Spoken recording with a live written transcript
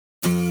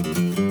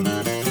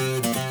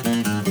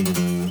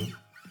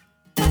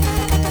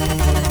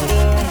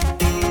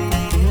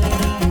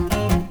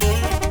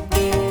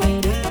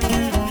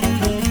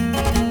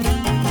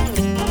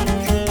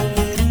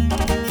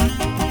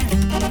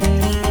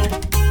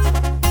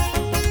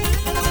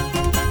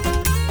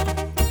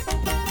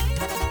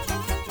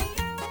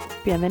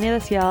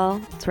Bienvenidos, y'all.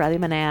 It's Radio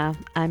Menea.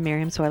 I'm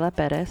Miriam Zoila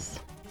Perez.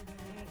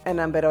 And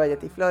I'm Vero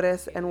Ayeti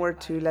Flores, and we're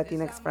two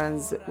Latinx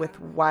friends with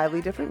wildly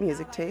different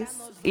music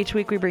tastes. Each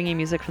week we bring you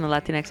music from the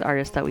Latinx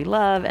artists that we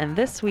love, and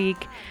this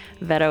week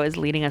Vero is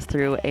leading us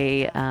through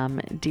a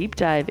deep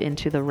dive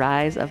into the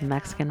rise of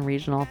Mexican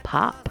regional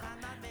pop.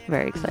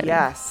 Very exciting.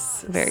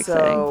 Yes. Very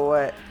exciting.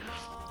 So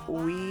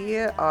we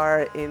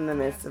are in the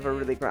midst of a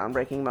really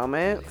groundbreaking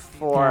moment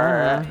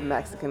for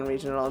Mexican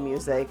regional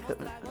music,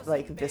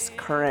 like this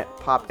current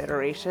pop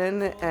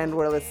iteration, and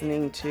we're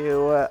listening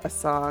to a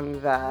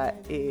song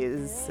that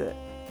is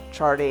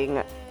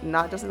charting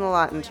not just in the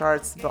Latin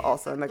charts, but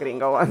also in the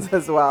gringo ones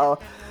as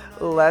well.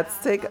 Let's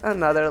take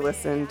another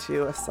listen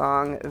to a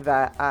song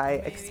that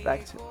I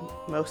expect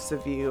most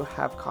of you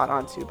have caught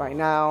on to by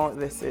now.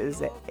 This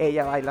is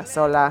Ella Baila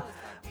Sola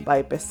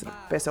by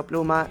Peso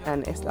Pluma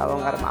and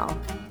Eslabón Armado.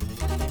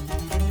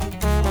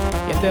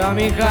 Y este va,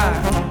 mija,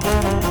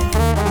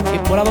 y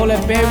pura doble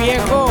P,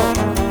 viejo.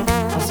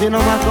 Así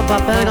nomás, compa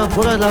Pedro,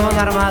 puro Eslabón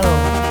Armado.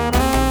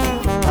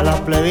 A las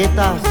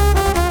plebitas.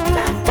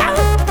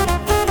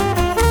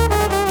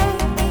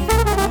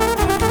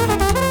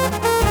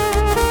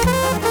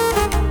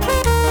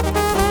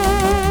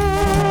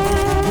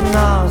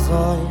 No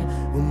soy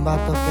un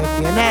vato que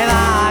tiene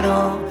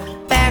varo,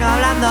 pero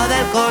hablando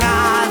del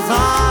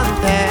corazón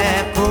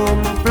te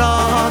cumplo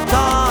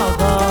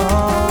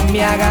todo.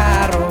 Me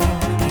agarro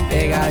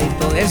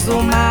pegadito de su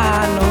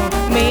mano,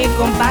 mi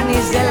compa ni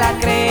se la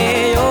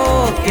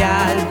creyó, que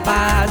al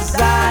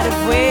pasar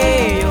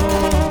fue yo.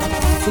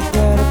 Su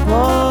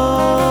cuerpo,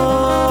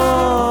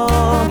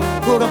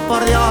 juro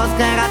por Dios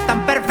que era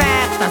tan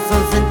perfecta, su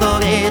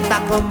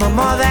cinturita como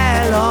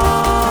modelo.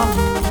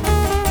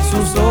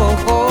 Sus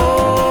ojos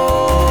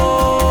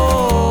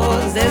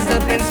desde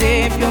el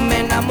principio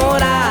me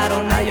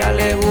enamoraron, a ella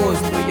le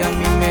gusto y a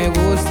mí me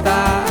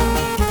gusta.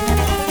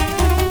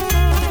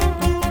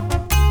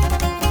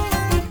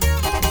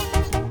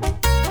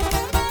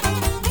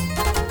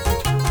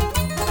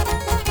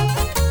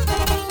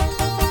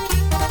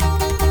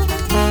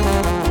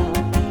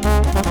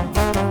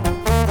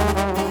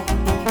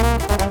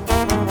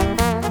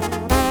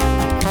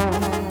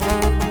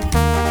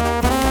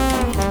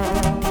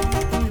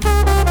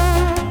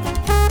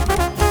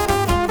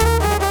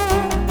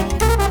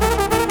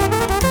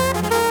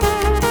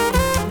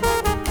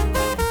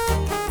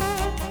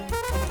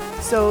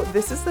 So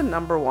this is the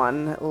number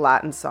one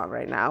Latin song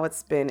right now.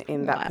 It's been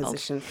in that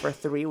position for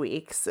 3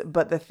 weeks.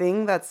 But the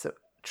thing that's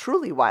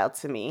truly wild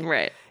to me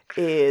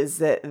is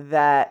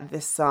that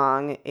this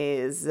song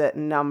is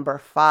number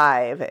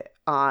 5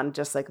 on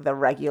just like the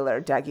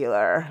regular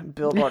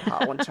Billboard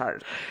Hot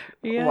 100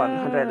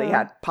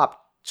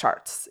 pop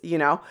charts, you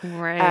know?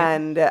 Right.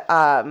 And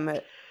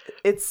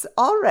it's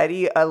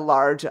already a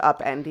large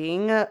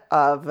upending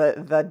of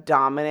the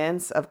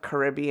dominance of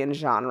Caribbean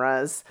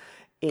genres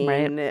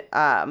in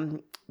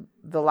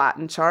the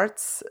Latin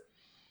charts,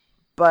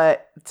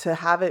 but to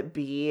have it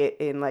be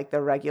in like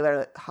the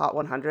regular Hot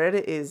 100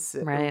 is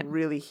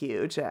really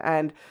huge.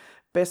 And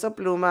Peso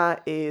Pluma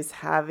is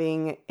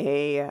having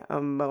a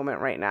moment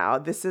right now.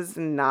 This is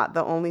not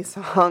the only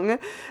song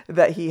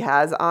that he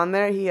has on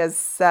there. He has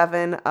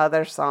 7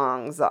 other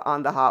songs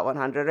on the Hot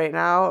 100 right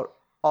now,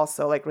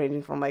 also like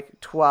ranging from like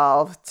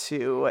 12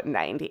 to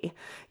 90,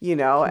 you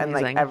know, and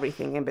like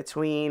everything in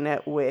between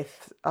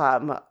with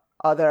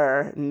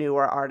other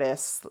newer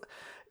artists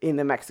in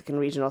the Mexican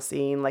regional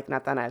scene like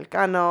Natanael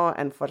Cano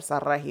and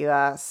Fuerza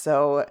Regida.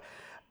 So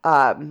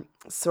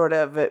sort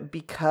of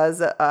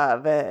because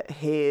of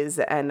his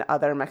and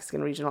other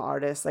Mexican regional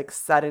artists like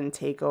sudden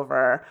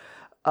takeover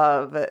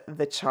of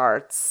the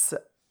charts,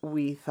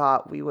 we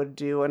thought we would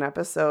do an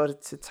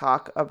episode to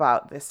talk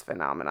about this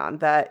phenomenon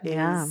that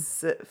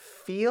is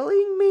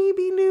feeling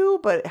maybe new,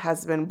 but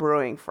has been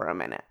brewing for a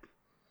minute.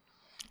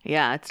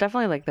 Yeah, it's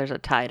definitely like there's a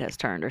tide has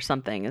turned or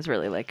something is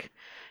really like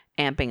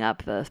amping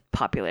up the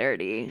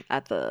popularity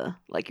at the,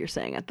 like you're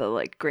saying, at the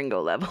like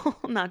gringo level,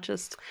 not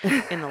just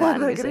in the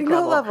Latin music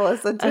gringo level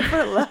is a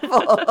different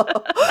level.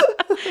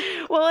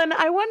 Well, and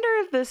I wonder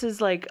if this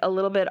is like a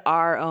little bit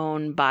our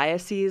own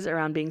biases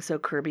around being so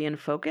Caribbean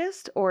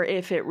focused, or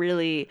if it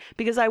really,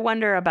 because I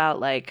wonder about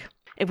like,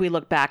 if we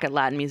look back at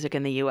Latin music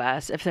in the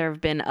US, if there have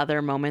been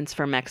other moments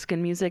for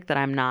Mexican music that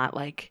I'm not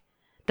like,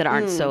 that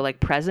aren't so like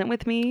present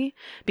with me,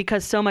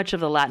 because so much of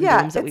the Latin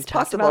booms that we've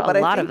talked about, a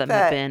lot of them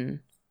have been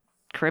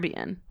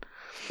Caribbean.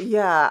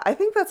 Yeah, I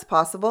think that's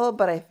possible,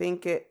 but I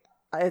think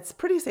it's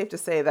pretty safe to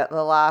say that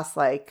the last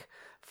like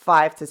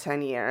 5 to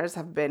 10 years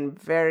have been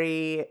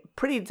pretty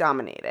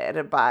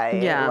dominated by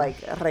like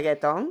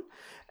reggaeton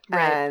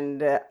and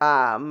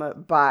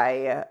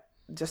by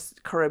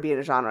just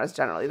Caribbean genres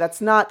generally.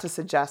 That's not to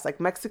suggest like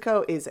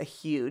Mexico is a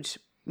huge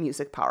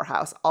music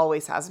powerhouse,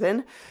 always has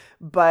been.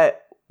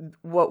 But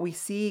what we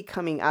see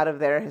coming out of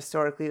there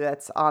historically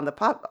that's on the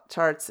pop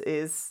charts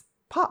is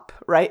pop,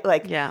 right?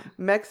 Like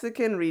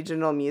Mexican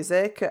regional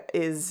music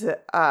is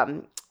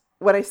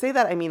when I say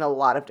that, I mean a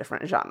lot of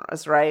different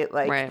genres, right?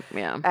 Like, right,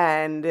 yeah.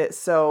 And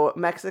so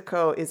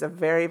Mexico is a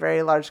very,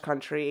 very large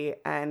country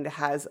and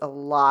has a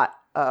lot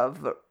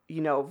of,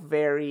 you know,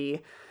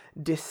 very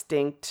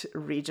distinct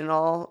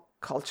regional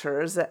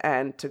cultures,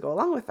 and to go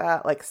along with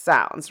that, like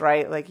sounds,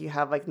 right? Like you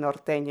have like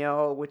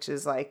norteño, which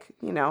is like,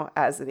 you know,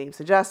 as the name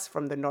suggests,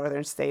 from the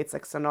northern states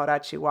like Sonora,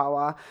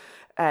 Chihuahua,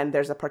 and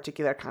there's a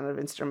particular kind of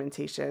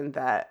instrumentation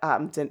that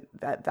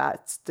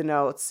that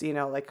denotes, you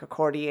know, like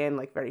accordion,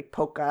 like very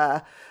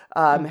polka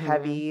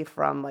heavy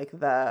from like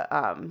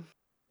the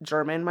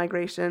German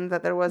migration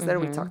that there was there.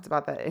 We talked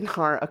about that in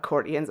our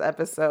accordions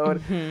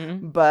episode.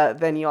 But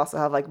then you also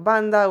have like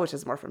banda, which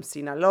is more from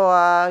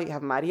Sinaloa. You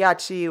have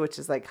mariachi, which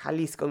is like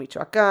Jalisco,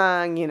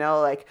 Michoacan, you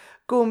know, like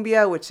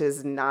cumbia, which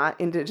is not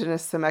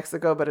indigenous to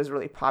Mexico, but is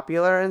really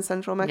popular in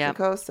central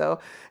Mexico. So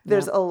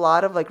there's a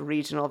lot of like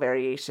regional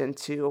variation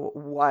to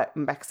what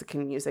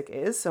Mexican music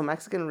is. So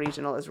Mexican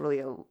regional is really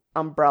an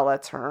umbrella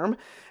term.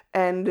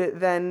 And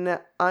then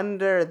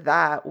under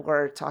that,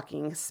 we're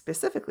talking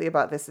specifically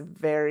about this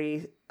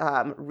very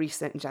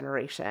recent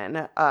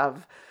generation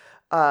of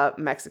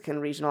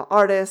Mexican regional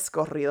artists,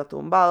 corrido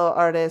tumbado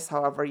artists,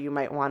 however you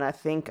might want to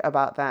think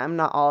about them.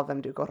 Not all of them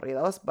do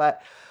corridos,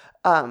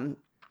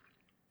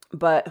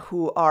 but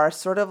who are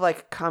sort of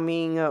like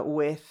coming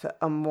with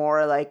a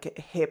more like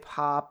hip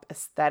hop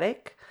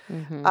aesthetic.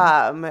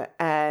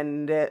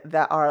 And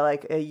that are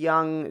like a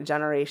young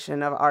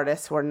generation of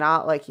artists who are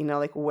not like, you know,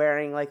 like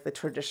wearing like the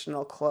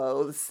traditional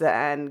clothes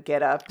and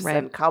get-ups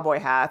and cowboy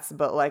hats,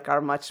 but like are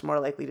much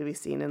more likely to be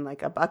seen in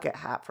like a bucket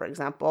hat, for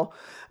example.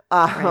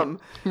 But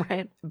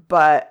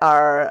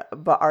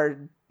are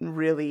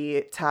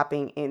really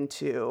tapping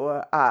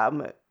into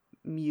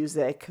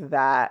music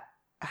that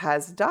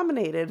has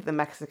dominated the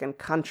Mexican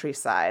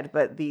countryside,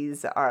 but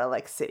these are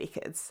like city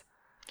kids.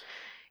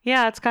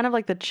 Yeah, it's kind of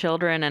like the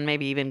children and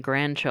maybe even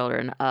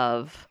grandchildren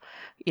of,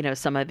 you know,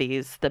 some of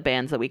the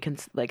bands that we can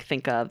like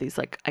think of, these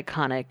like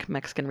iconic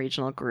Mexican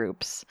regional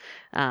groups.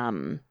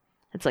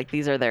 It's like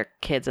these are their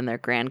kids and their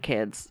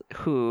grandkids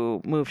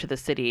who moved to the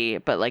city,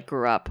 but like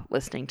grew up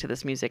listening to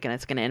this music, and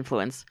it's going to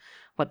influence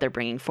what they're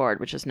bringing forward,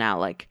 which is now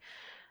like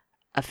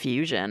a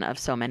fusion of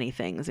so many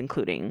things,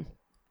 including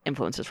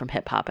influences from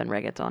hip hop and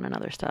reggaeton and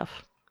other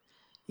stuff.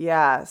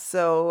 Yeah,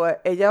 so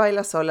Ella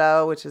Baila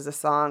Sola, which is a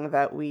song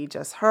that we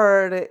just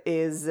heard,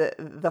 is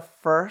the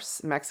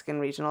first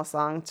Mexican regional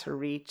song to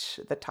reach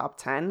the top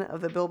 10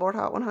 of the Billboard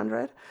Hot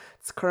 100.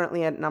 It's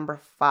currently at number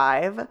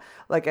 5.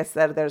 Like I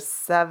said, there's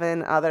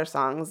 7 other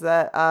songs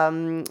that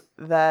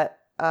Peso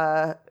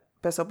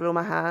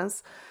Pluma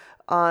has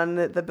on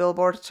the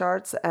Billboard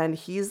charts, and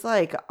he's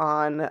like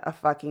on a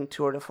fucking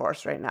tour de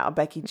force right now.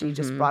 Becky G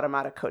just brought him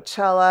out of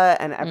Coachella,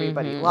 and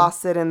everybody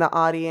lost it in the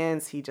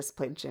audience. He just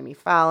played Jimmy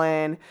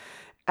Fallon,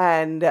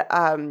 and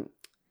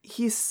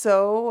what's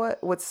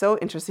so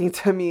interesting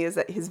to me is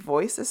that his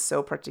voice is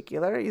so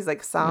particular. He's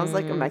like sounds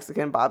like a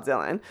Mexican Bob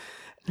Dylan,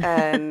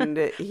 and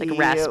like he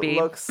raspy.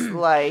 Looks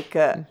like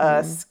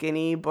a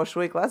skinny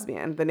Bushwick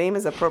lesbian. The name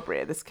is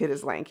appropriate. This kid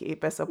is lanky.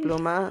 Peso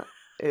Pluma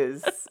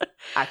is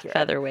accurate.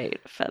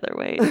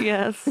 Featherweight,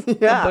 yes.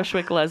 Yeah. A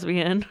Bushwick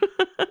lesbian.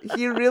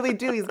 You really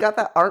do. He's got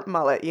that art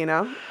mullet, you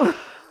know?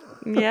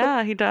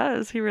 Yeah, he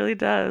does. He really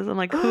does. I'm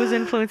like, who's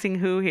influencing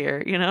who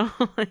here, you know?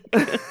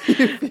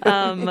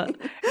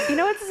 You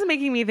know what this is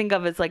making me think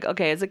of? It's like,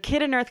 okay, as a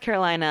kid in North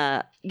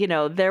Carolina, you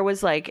know, there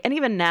was like, and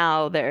even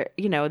now there,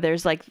 you know,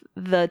 there's like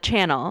the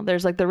channel,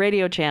 there's like the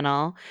radio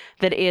channel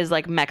that is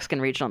like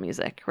Mexican regional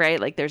music, right?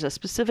 Like there's a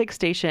specific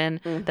station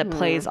that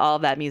plays all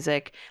of that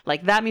music.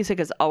 Like that music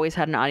has always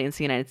had an audience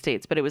in the United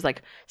States, but it was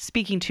like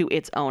speaking to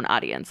its own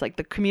audience. Like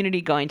the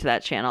community going to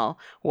that channel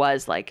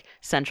was like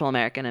Central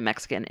American and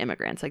Mexican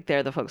immigrants. Like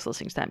they're the folks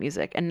listening to that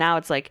music. And now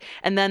it's like,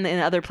 and then in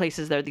other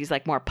places there are these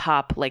like more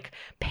pop, like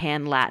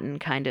pan-Latin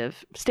kind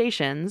of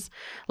stations,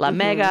 La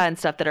Mega and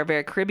stuff that are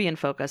very Caribbean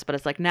focused, but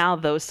it's like now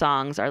those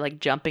songs are like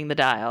jumping the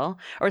dial,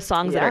 or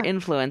songs that are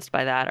influenced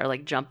by that are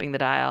like jumping the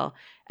dial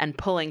and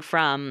pulling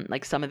from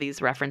like some of these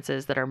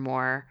references that are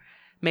more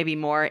maybe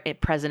more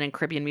present in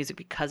Caribbean music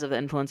because of the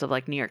influence of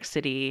like New York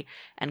City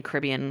and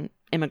Caribbean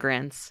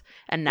immigrants.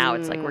 And now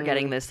it's like we're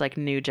getting this like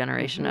new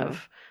generation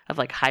of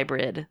like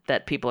hybrid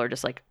that people are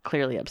just like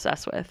clearly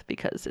obsessed with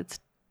because it's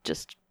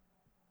just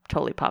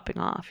totally popping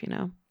off, you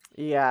know?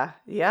 Yeah.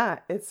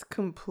 It's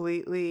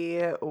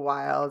completely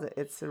wild.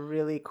 It's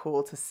really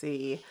cool to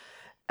see.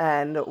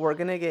 And we're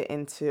going to get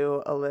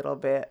into a little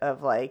bit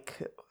of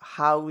like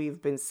how we've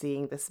been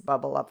seeing this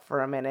bubble up for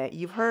a minute.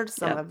 You've heard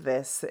some of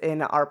this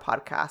in our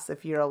podcast.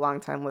 If you're a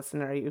longtime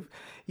listener,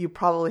 you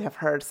probably have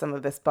heard some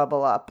of this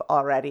bubble up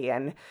already.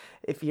 And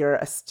if you're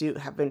astute,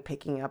 have been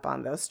picking up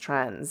on those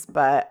trends.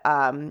 But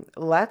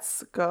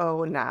let's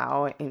go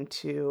now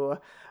into,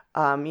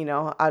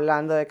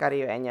 Hablando de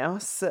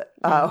Caribeños,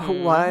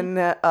 one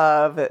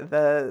of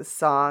the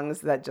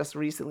songs that just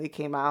recently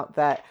came out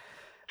that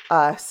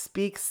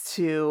speaks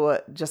to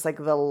just like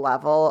the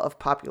level of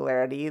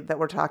popularity that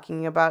we're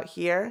talking about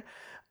here.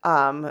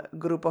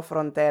 Grupo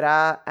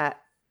Frontera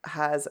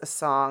has a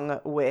song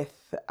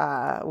with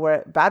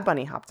where Bad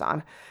Bunny hopped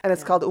on, and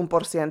it's called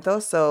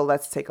 1%. So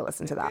let's take a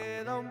listen to that.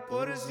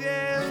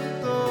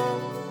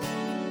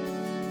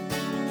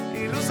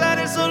 Y lo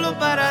usaré solo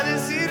para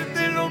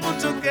decirte lo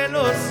mucho que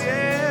lo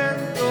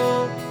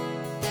siento.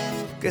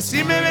 Que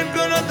si me ven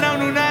con otra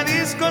en una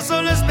disco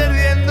solo es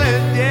perdiendo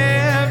el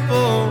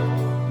tiempo.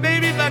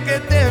 Baby, pa' que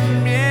te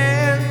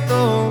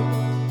miento.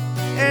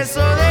 Eso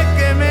de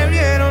que me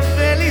vieron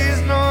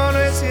feliz no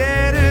es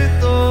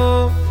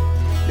cierto.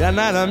 Ya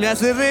nada me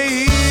hace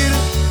reír.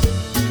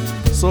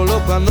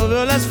 Solo cuando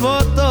veo las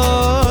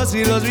fotos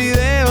y los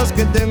videos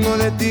que tengo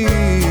de ti.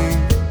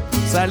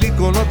 Salí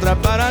con otra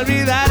para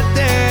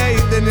olvidarte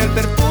y tenía el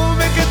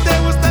perfume que te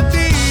gusta a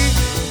ti.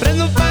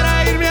 Prendo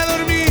para irme a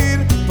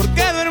dormir,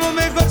 porque duermo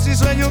mejor si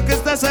sueño que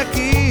estás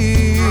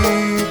aquí.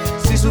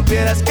 Si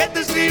supieras que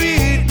te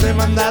escribí, te he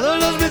mandado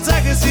los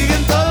mensajes,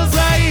 siguen todos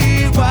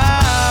ahí.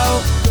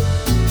 Wow,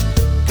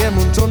 que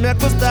mucho me ha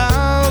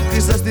costado.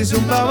 Quizás te hice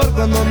un favor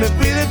cuando me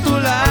fui de tu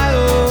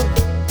lado.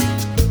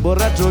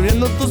 Borracho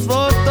viendo tus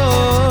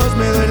fotos,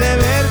 me duele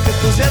ver que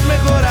tú seas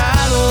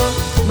mejorado.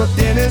 No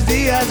tienes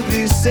días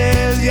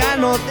grises, ya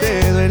no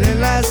te duelen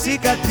las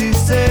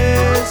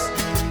cicatrices.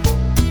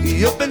 Y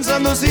yo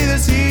pensando si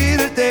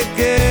decirte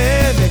que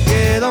me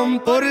queda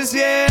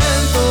 1%.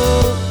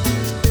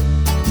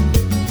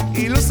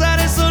 Y lo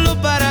usaré solo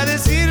para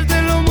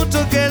decirte lo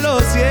mucho que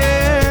lo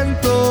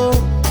siento.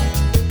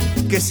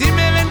 Que si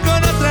me ven con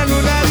otra en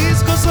una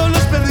disco solo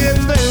es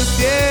perdiendo el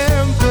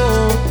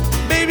tiempo.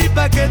 Baby,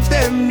 pa' que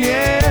te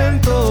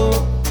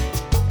miento.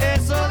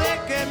 Eso de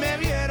que me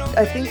vieron.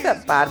 I think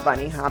that Bad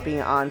Bunny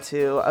hopping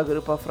onto a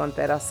Grupo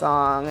Frontera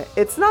song,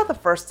 it's not the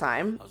first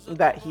time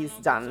that he's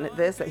done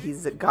this, that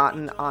he's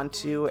gotten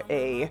onto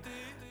a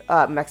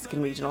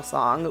Mexican regional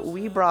song.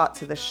 We brought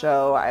to the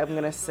show, I'm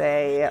going to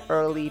say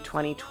early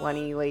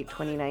 2020, late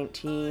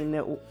 2019,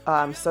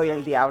 Soy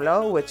el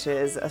Diablo, which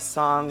is a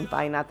song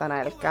by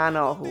Natanael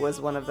Cano, who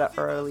was one of the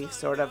early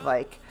sort of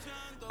like,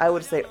 I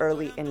would say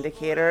early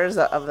indicators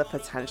of the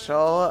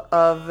potential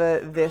of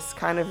this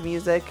kind of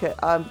music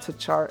to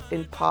chart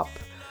in pop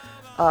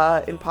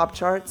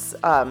charts.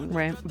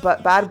 Right.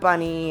 But Bad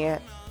Bunny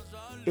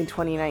in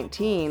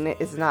 2019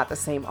 is not the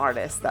same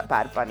artist that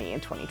Bad Bunny in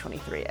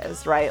 2023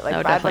 is, right? Like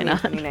No, Bad Bunny in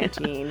definitely not.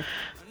 2019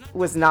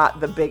 was not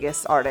the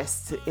biggest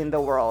artist in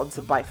the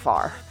world by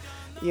far,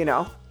 you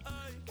know?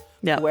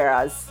 Yeah.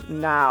 Whereas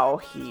now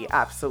he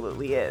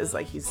absolutely is.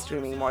 Like he's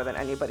streaming more than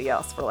anybody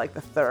else for like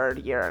the third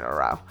year in a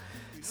row.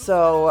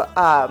 So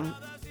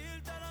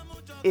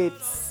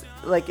it's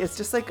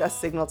just like a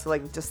signal to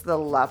like just the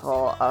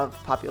level of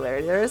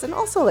popularity there is, and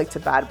also like to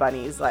Bad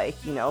Bunny's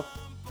like, you know,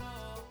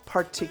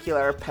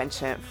 particular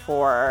penchant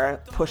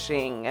for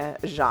pushing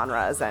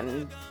genres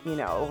and, you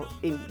know,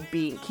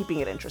 keeping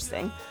it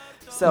interesting.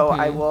 So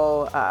I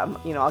will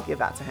I'll give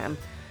that to him.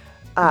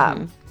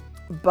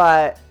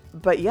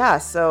 But yeah,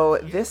 so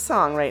this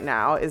song right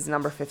now is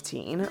number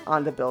 15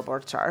 on the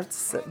Billboard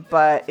charts,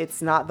 but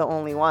it's not the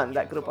only one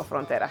that Grupo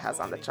Frontera has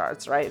on the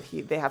charts, right?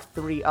 They have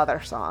 3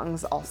 other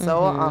songs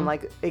also on,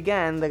 like,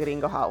 again, the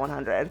Gringo Hot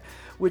 100,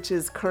 which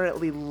is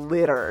currently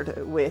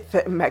littered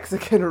with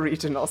Mexican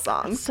regional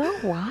songs. So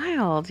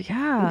wild.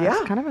 Yeah. Yeah.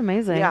 It's kind of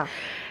amazing. Yeah.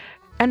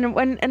 And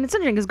it's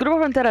interesting because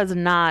Grupo Frontera is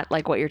not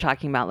like what you're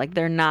talking about. Like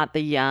they're not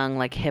the young,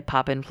 like hip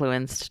hop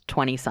influenced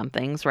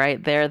 20-somethings,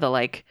 right? They're the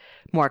like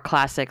more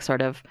classic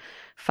sort of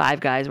 5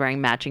 guys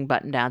wearing matching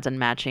button downs and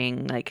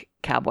matching like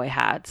cowboy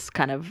hats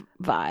kind of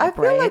vibe. I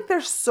feel right? like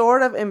they're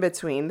sort of in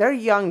between. They're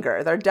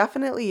younger. They're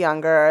definitely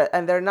younger,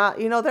 and they're not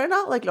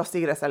like Los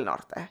Tigres del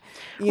Norte.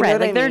 You know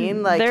what I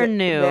mean? Like they're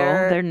new.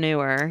 They're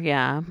newer.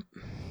 Yeah.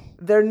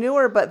 They're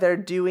newer, but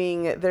they're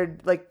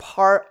like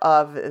part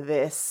of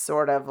this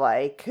sort of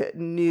like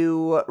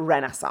new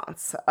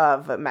renaissance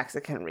of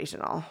Mexican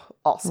regional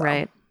also.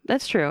 Right.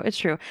 That's true. It's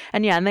true.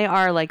 And yeah, and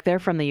they're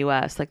from the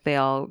US. Like they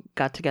all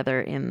got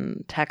together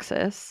in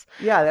Texas.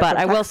 Yeah. But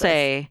I will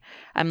say,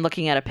 I'm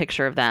looking at a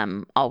picture of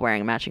them all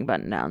wearing matching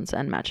button downs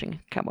and matching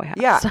cowboy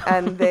hats. Yeah. So.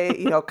 And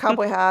they,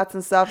 cowboy hats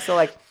and stuff. So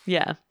like,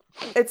 yeah.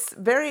 It's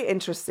very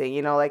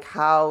interesting, like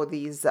how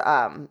these,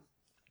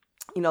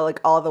 like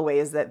all the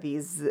ways that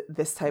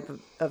this type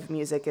of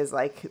music is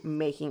like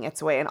making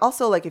its way. And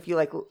also like, if you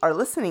like are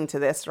listening to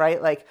this,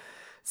 right? Like,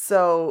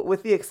 so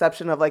with the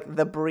exception of like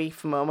the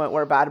brief moment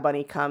where Bad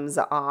Bunny comes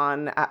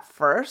on at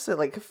first, it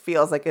like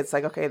feels like it's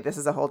like, okay, this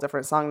is a whole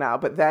different song now.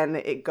 But then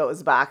it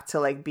goes back to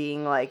like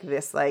being like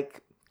this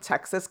like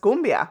Texas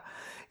cumbia,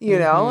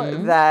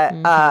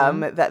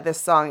 that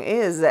this song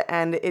is.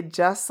 And it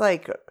just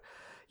like,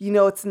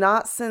 it's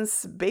not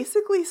since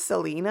basically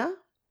Selena,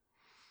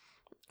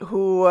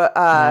 who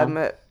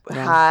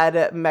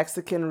had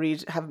Mexican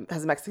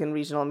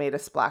regional made a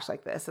splash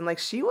like this, and like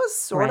she was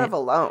sort of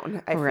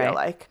alone. I feel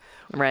like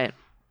right.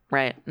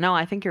 No,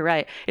 I think you're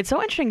right. It's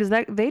so interesting because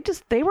that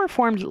they were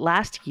formed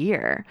last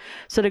year,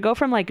 so to go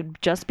from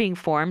like just being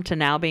formed to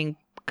now being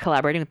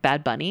collaborating with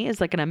Bad Bunny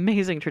is like an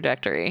amazing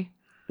trajectory.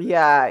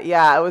 Yeah.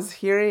 I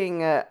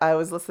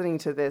was listening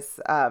to this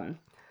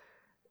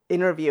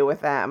interview with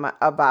them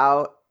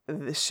about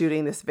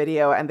shooting this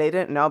video, and they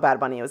didn't know Bad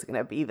Bunny was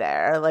gonna be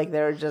there. Like,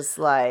 they were just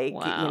like,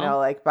 Wow. you know,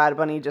 like Bad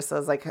Bunny just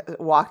was like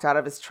walked out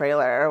of his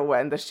trailer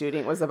when the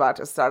shooting was about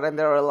to start, and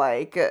they were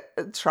like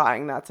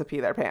trying not to pee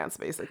their pants,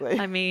 basically.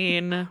 I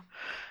mean,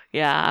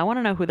 yeah, I want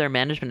to know who their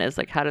management is.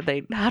 Like, how did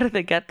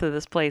they get to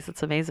this place?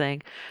 It's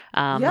amazing.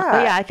 But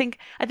yeah, I think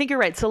you're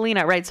right,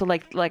 Selena. Right, so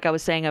like I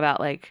was saying about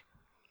like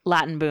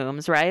Latin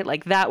booms, right?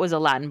 Like that was a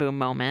Latin boom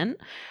moment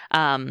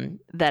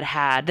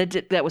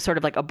that was sort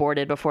of like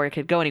aborted before it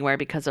could go anywhere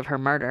because of her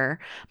murder.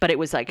 But it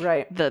was like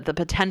the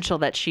potential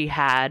that she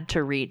had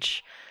to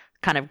reach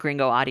kind of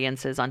gringo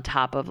audiences on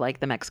top of like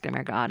the Mexican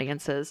American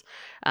audiences.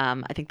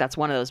 I think that's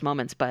one of those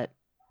moments. But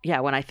yeah,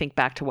 when I think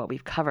back to what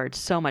we've covered,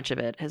 so much of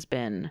it has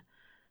been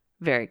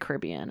very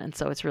Caribbean, and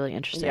so it's really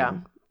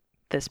interesting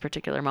this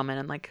particular moment.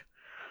 And like,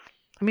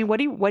 I mean, why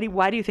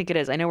do you think it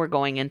is? I know we're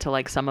going into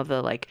like some of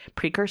the like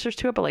precursors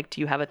to it, but like, do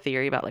you have a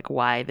theory about like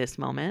why this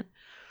moment?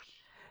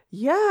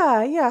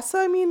 Yeah. So,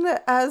 I mean,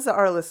 as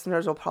our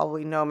listeners will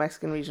probably know,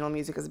 Mexican regional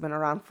music has been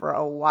around for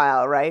a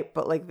while, right?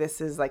 But like, this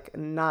is like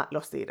not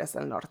Los Tigres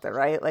del Norte,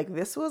 right? Like,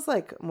 this was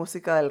like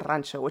Música del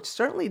Rancho, which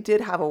certainly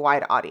did have a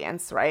wide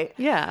audience, right?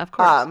 Yeah, of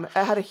course.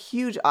 It had a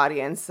huge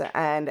audience,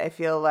 and I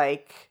feel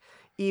like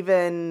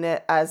even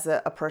as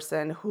a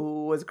person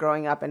who was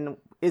growing up and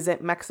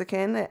isn't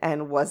Mexican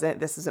and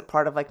this isn't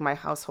part of like my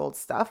household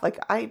stuff, like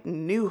I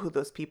knew who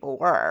those people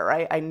were,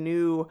 right? I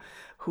knew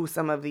who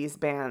some of these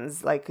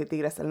bands like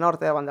Tigres del Norte,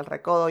 Banda del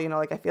Recodo, you know,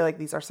 like I feel like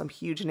these are some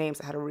huge names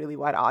that had a really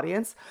wide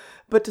audience.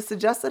 But to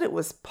suggest that it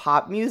was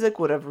pop music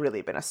would have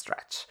really been a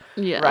stretch,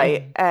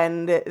 right?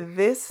 And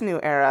this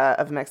new era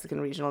of Mexican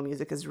regional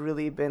music has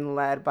really been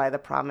led by the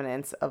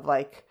prominence of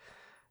like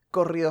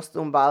corridos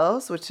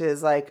tumbados, which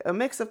is like a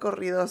mix of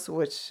corridos,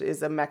 which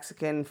is a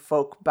Mexican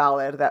folk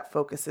ballad that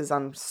focuses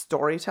on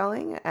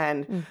storytelling,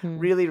 and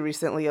really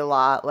recently a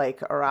lot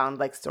like around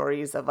like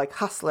stories of like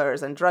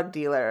hustlers and drug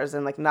dealers,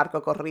 and like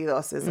narco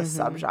corridos is a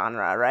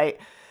subgenre, right?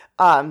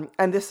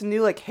 And this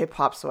new like hip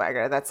hop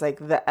swagger, that's like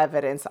the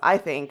evidence, I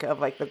think, of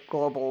like the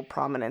global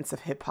prominence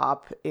of hip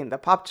hop in the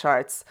pop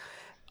charts.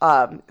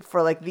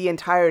 For like the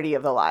entirety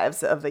of the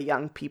lives of the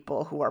young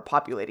people who are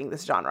populating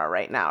this genre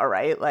right now,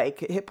 right? Like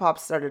hip hop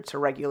started to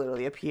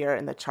regularly appear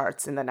in the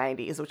charts in the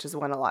 90s, which is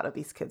when a lot of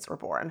these kids were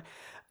born.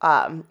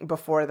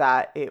 Before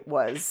that, it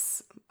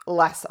was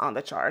less on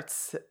the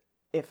charts,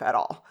 if at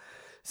all.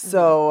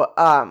 So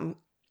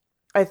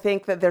I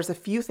think that there's a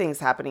few things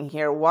happening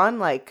here. One,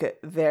 like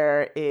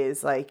there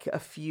is like a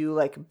few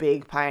like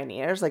big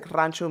pioneers. Like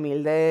Rancho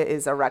Humilde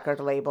is a record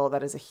label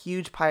that is a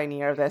huge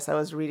pioneer of this. I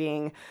was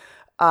reading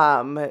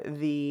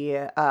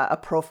a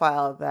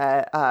profile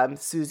that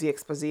Susie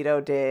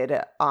Exposito did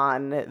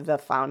on the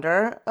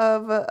founder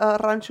of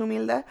Rancho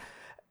Humilde,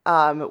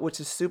 which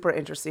is super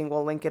interesting.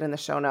 We'll link it in the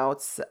show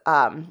notes.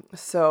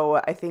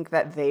 So I think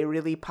that they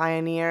really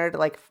pioneered,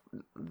 like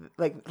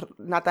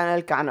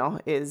Natanael Cano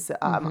is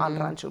on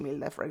Rancho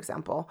Humilde, for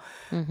example.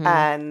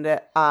 And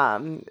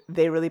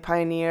they really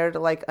pioneered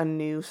like a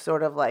new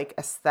sort of like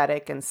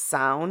aesthetic and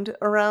sound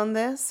around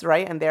this,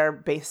 right? And they're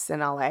based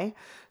in LA.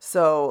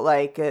 So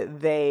like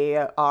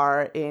they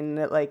are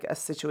in like a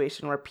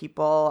situation where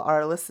people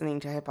are listening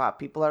to hip hop,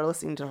 people are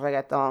listening to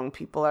reggaeton,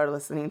 people are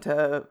listening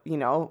to, you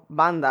know,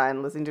 banda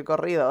and listening to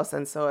corridos.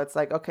 And so it's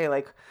like, okay,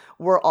 like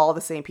we're all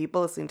the same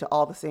people listening to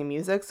all the same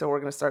music. So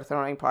we're going to start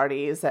throwing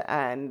parties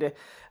and,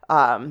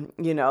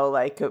 you know,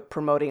 like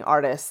promoting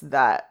artists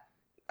that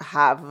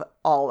have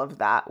all of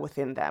that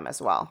within them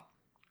as well.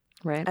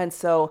 Right. And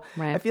so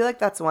I feel like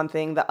that's one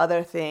thing. The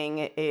other thing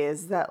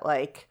is that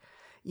like,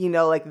 you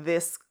know, like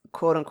this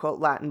quote unquote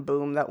Latin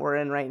boom that we're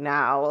in right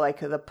now, like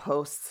the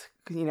post,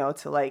 you know,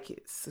 to like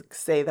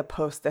say the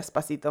post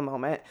Despacito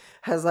moment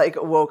has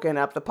like woken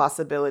up the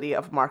possibility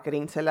of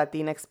marketing to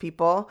Latinx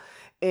people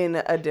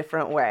in a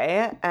different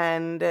way.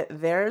 And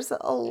there's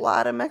a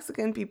lot of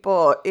Mexican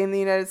people in the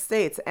United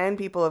States and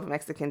people of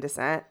Mexican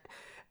descent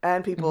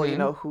and people, you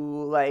know,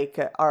 who like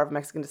are of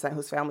Mexican descent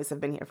whose families have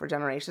been here for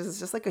generations. It's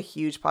just like a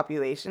huge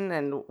population,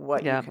 and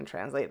what you can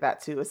translate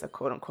that to is a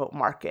quote unquote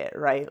market,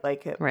 right?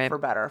 Like for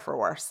better or for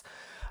worse.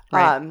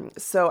 Right.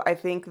 So I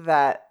think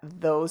that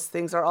those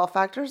things are all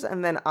factors.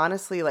 And then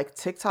honestly, like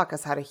TikTok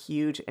has had a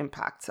huge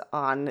impact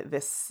on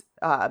this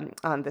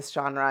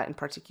genre in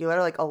particular.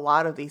 Like a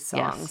lot of these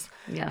songs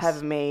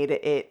have made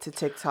it to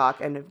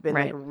TikTok and have been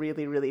like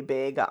really, really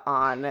big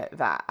on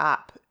that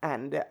app.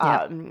 And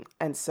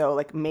and so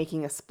like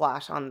making a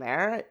splash on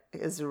there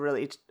is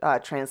really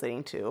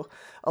translating to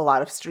a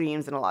lot of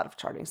streams and a lot of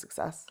charting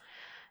success.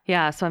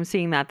 Yeah. So I'm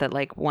seeing that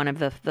like one of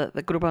the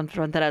Grupo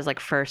Frontera's like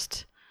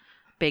first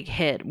big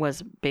hit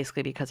was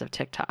basically because of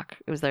TikTok.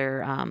 It was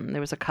there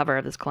was a cover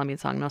of this Colombian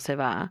song No Se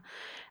Va,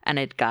 and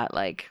it got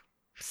like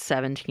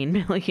 170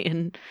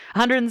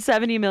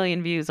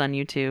 million views on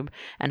YouTube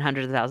and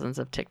hundreds of thousands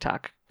of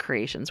TikTok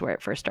creations where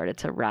it first started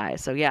to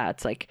rise. So yeah,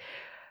 it's like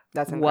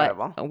That's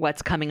incredible.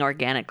 What's coming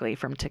organically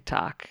from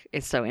TikTok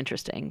is so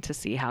interesting to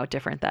see how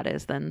different that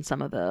is than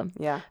some of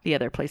the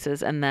other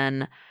places. And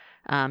then,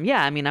 I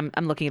mean,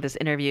 I'm looking at this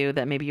interview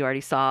that maybe you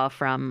already saw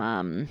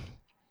from,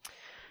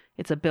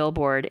 it's a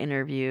Billboard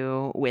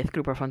interview with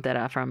Grupo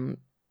Frontera from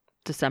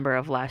December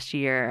of last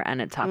year.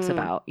 And it talks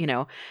about,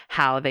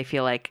 how they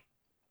feel like,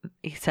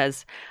 he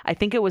says, I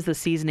think it was the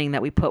seasoning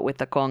that we put with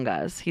the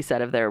congas, he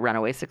said, of their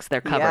Runaway Six,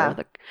 their cover. Yeah.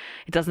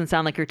 It doesn't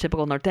sound like your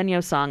typical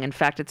norteño song. In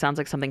fact, it sounds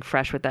like something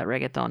fresh with that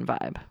reggaeton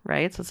vibe,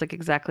 right? So it's like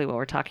exactly what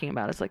we're talking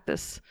about. It's like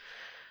this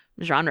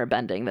genre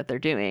bending that they're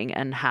doing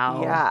and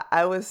how... Yeah,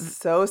 I was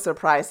so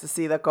surprised to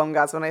see the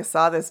congas when I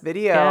saw this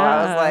video.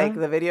 I was like,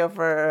 the video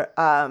for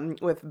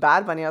with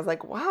Bad Bunny, I was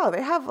like, wow,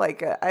 they have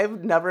like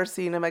I've never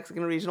seen a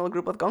Mexican regional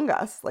group with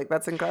congas. Like,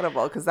 that's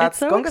incredible because that's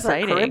so congas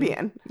exciting. are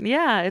Caribbean.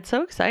 Yeah, it's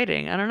so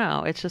exciting. I don't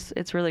know.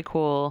 It's really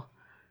cool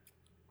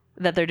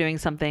that they're doing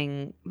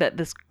something, that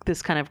this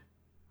kind of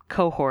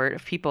cohort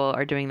of people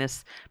are doing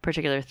this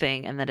particular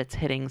thing, and that it's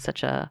hitting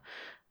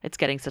it's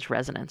getting such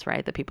resonance,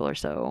 right? That people are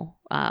so,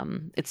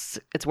 it's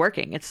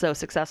working. It's so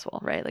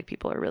successful, right? Like,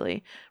 people are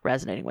really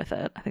resonating with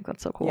it. I think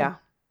that's so cool. Yeah.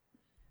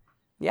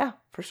 Yeah,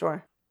 for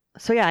sure.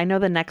 So yeah, I know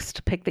the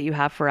next pick that you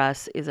have for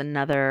us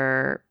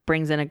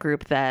brings in a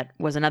group that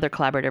was another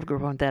collaborative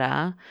Grupo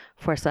Frontera,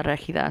 Fuerza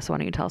Regida. So why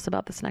don't you tell us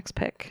about this next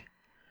pick?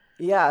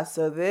 Yeah,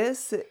 so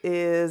this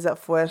is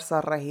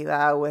Fuerza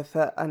Regida with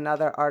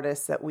another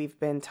artist that we've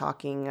been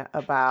talking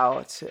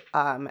about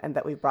and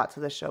that we brought to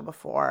the show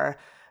before,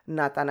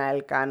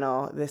 Natanael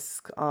Cano. This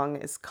song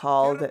is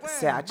called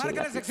CH y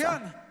la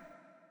Pizza.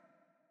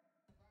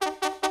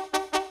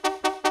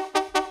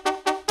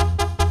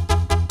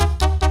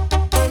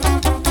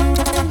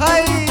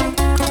 ¡Ay!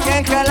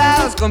 ¡Bien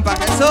jalados, compa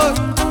Jesús!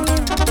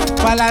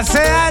 Pa' la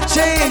CH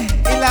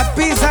y la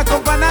pizza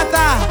con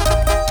panata.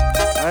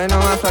 Ay,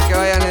 nomás para que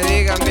vayan y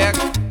digan,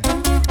 viejo.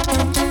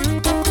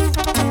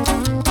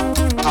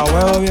 A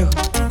huevo, viejo.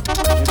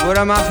 Y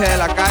pura mafia de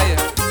la calle.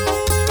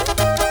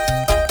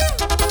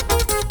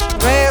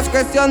 No es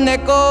cuestión de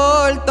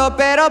culto,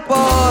 pero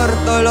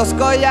porto los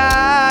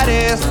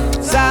collares.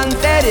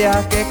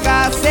 Santería que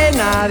casi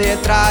nadie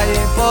trae,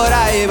 por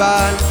ahí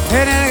van.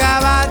 En el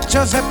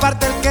gabacho se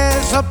parte el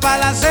queso pa'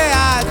 la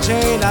CH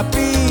y la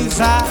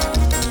pizza.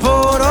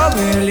 Puro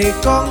Billy,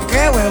 con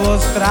qué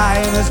huevos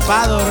trae, no es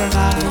pa'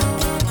 adornar.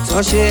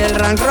 Sochi el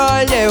rank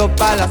roll, llego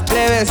pa' las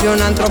plebes y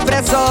un antro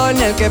fresón.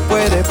 El que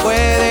puede,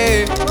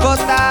 puede.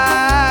 JGL,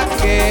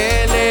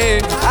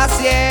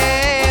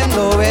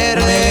 haciendo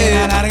verde.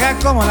 Mira larga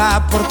como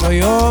la porto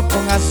yo,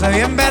 póngase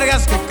bien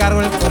vergas que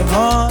cargo el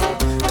cuerno.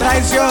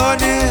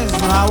 Traiciones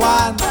no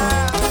aguanto,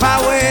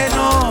 pa'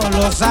 bueno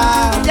los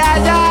hago.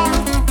 Ya.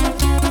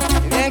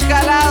 Bien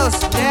calados,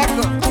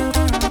 viejo.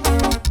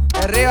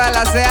 Arriba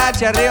la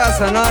CH, arriba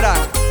Sonora.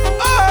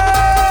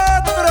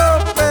 Otro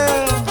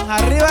pedo,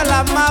 arriba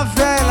la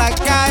mafia de la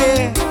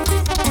calle.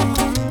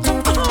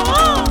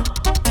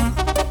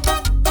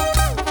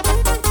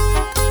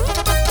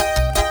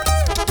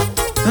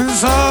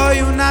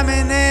 Soy una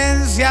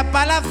amenencia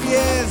pa' la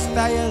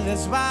fiesta y el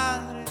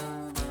desmadre.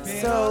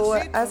 So,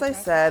 as I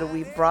said,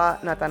 we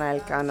brought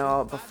Natanael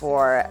Cano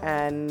before,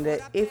 and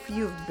if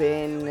you've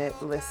been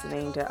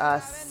listening to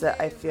us,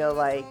 I feel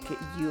like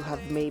you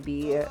have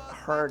maybe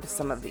heard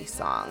some of these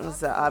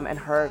songs and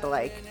heard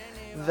like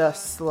the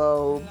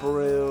slow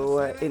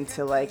brew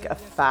into like a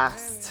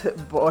fast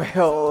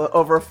boil,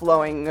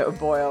 overflowing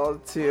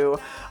boil to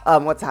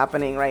what's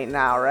happening right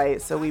now,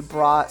 right? So we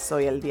brought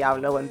Soy el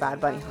Diablo when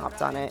Bad Bunny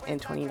hopped on it in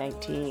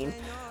 2019.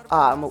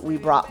 We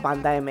brought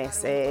Banda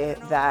MS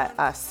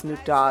that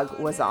Snoop Dogg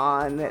was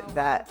on,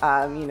 that,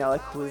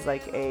 like who's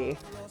like a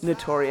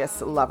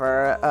notorious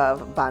lover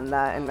of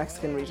banda and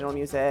Mexican regional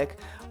music.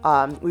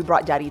 We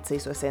brought Yaritza y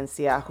su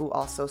Esencia, who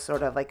also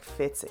sort of like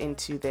fits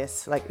into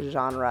this like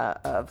genre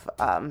of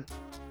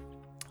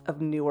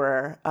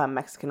newer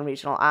Mexican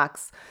regional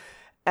acts.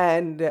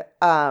 And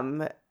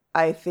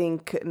I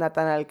think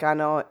Natanael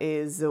Cano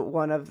is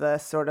one of the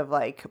sort of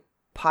like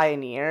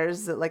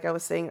pioneers, like I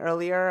was saying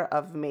earlier,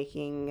 of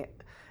making...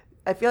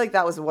 I feel like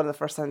that was one of the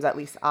first times at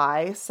least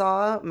I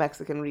saw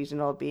Mexican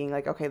regional being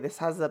like, okay, this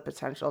has the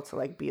potential to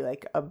like be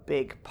like a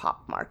big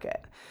pop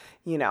market,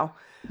 you know?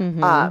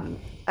 Mm-hmm.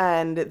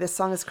 And this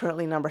song is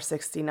currently number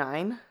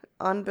 69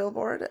 on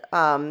Billboard.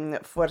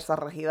 Fuerza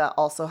Regida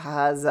also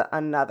has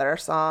another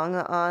song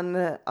on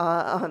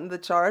the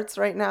charts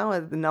right now,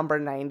 number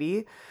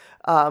 90,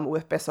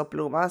 with Peso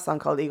Pluma, a song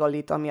called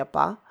Igualito a Mi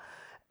Papá.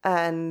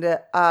 And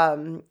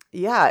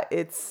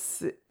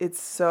it's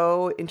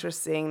so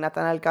interesting.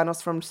 Natanael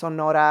Cano's from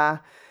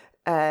Sonora,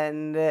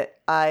 and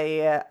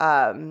I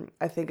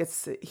think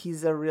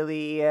he's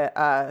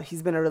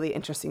been a really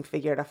interesting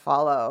figure to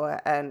follow.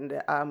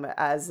 And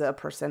as a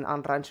person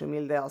on Rancho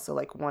Humilde, also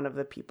like one of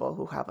the people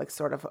who have like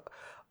sort of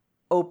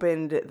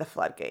opened the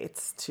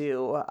floodgates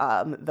to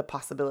the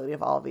possibility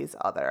of all of these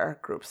other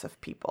groups of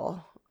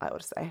people, I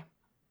would say.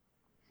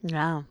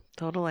 Yeah,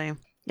 totally.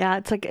 Yeah,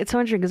 it's like, it's so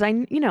interesting because I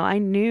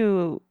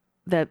knew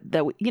that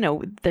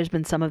there's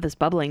been some of this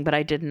bubbling, but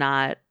I did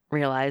not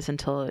realize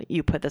until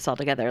you put this all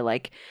together,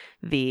 like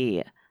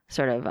the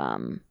sort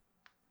of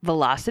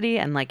velocity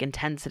and like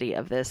intensity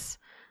of this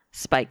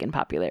spike in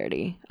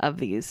popularity of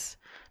these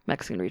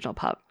Mexican regional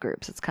pop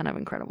groups. It's kind of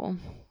incredible.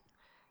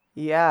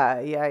 Yeah.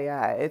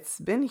 It's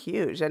been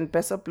huge. And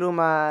Peso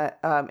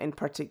Pluma, in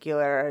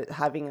particular,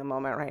 having a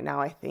moment right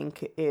now, I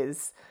think,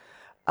 is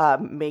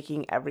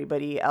making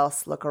everybody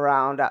else look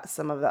around at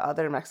some of the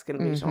other Mexican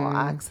regional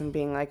acts and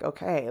being like,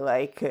 okay,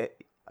 like,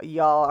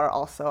 y'all are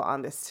also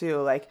on this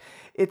too. Like,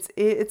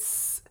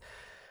 it's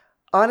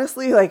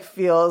honestly, like,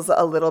 feels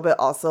a little bit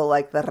also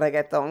like the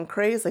reggaeton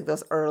craze, like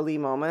those early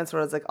moments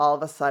where it's like all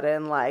of a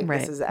sudden, like,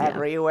 this is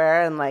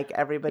everywhere, and like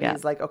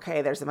everybody's like,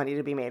 okay, there's money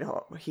to be made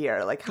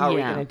here. Like, how are we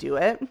gonna do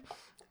it?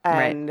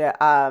 And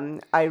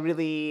I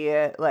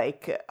really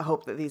like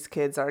hope that these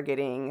kids are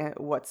getting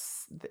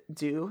what's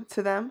due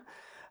to them.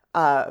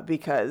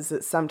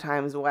 Because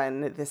sometimes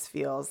when this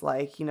feels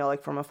like, you know,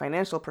 like from a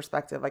financial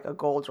perspective, like a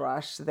gold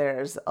rush,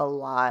 there's a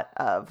lot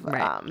of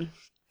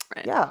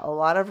a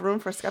lot of room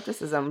for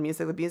skepticism.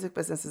 The music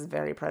business is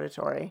very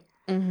predatory.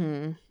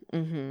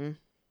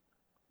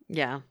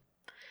 Yeah,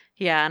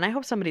 and I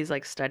hope somebody's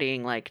like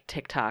studying like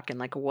TikTok and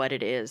like what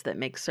it is that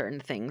makes certain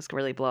things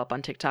really blow up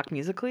on TikTok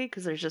musically,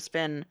 because there's just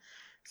been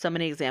so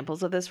many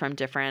examples of this from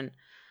different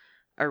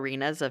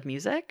arenas of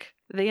music.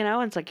 You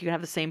know, it's like you can have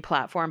the same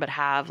platform but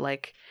have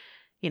like,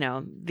 you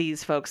know,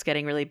 these folks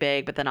getting really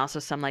big, but then also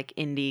some like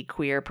indie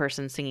queer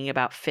person singing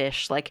about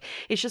fish. Like,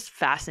 it's just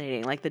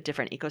fascinating, like the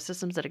different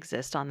ecosystems that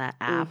exist on that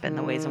app and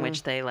the ways in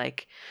which they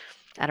like,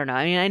 I don't know.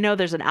 I mean, I know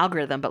there's an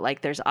algorithm, but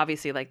like there's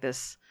obviously like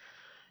this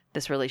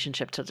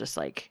relationship to just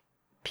like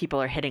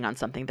people are hitting on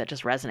something that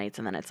just resonates,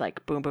 and then it's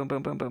like boom, boom,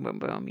 boom, boom, boom, boom,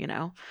 boom, you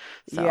know?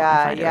 So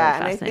yeah. Really,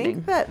 and I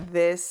think that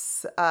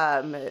this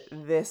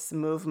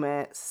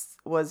movement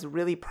was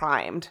really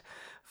primed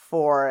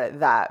for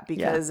that,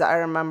 because I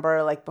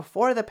remember like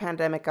before the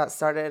pandemic got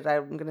started,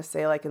 I'm going to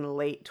say like in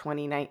late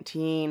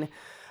 2019,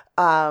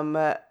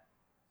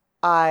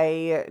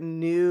 I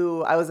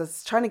knew I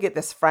was trying to get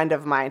this friend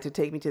of mine to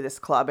take me to this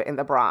club in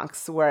the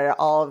Bronx where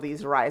all of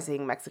these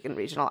rising Mexican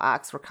regional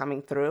acts were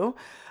coming through.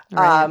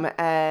 Right.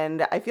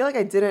 And I feel like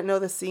I didn't know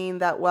the scene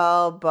that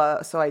well,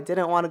 so I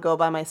didn't want to go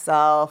by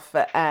myself.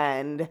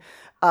 And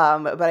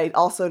but I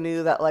also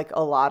knew that like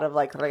a lot of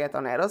like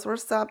reggaetoneros were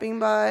stopping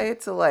by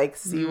to like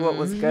see what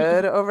was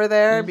good over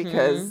there,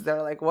 because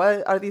they're like,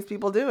 what are these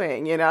people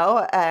doing, you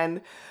know?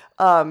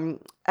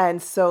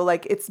 And so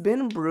like it's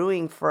been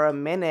brewing for a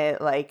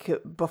minute, like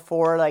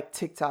before like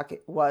TikTok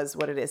was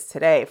what it is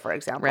today, for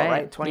example,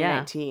 right?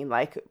 2019,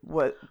 like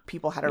what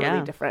people had a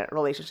really different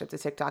relationship to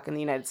TikTok in the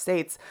United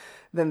States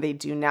than they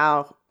do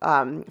now,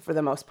 for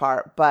the most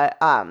part. But,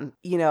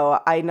 you know,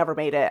 I never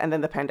made it. And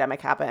then the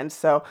pandemic happened.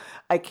 So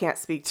I can't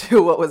speak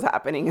to what was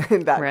happening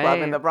in that club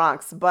in the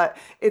Bronx. But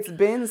it's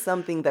been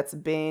something that's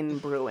been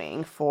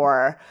brewing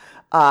for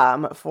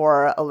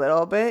a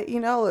little bit, you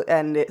know.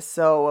 And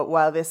so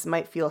while this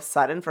might feel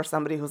sudden for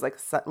somebody who's like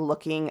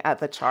looking at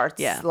the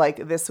charts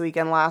like this week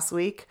and last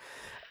week,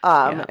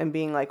 and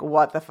being like,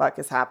 what the fuck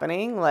is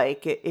happening?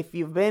 Like, if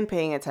you've been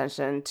paying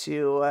attention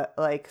to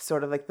like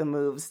sort of like the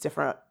moves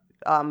different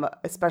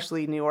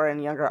especially newer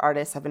and younger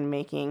artists have been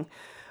making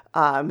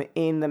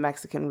in the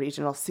Mexican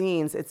regional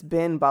scenes, it's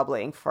been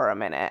bubbling for a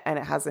minute, and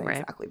it hasn't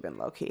exactly been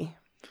low key.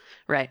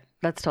 Right.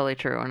 That's totally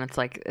true. And it's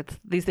like,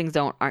 these things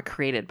aren't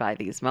created by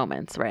these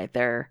moments, right?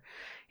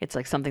 It's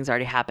like something's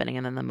already happening,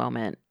 and then the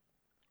moment,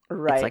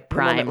 it's like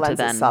primed to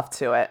then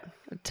to it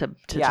to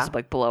just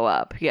like blow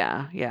up.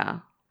 Yeah.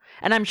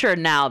 And I'm sure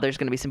now there's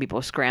going to be some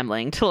people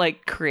scrambling to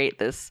like create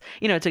this,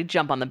 you know, to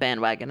jump on the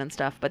bandwagon and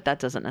stuff, but that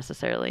doesn't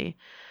necessarily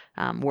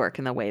work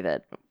in the way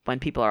that when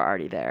people are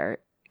already there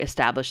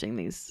establishing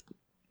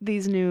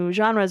these new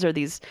genres or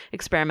these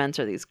experiments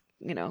or these,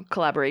 you know,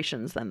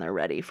 collaborations, then they're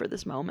ready for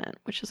this moment,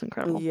 which is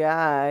incredible.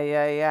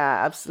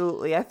 Yeah,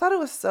 absolutely. I thought it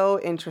was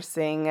so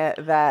interesting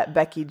that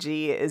Becky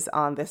G is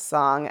on this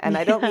song, and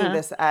I don't mean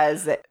this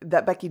as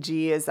that Becky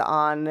G is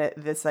on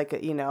this,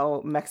 like, you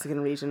know,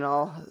 Mexican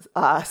regional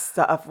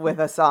stuff with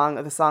the song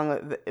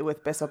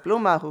with Peso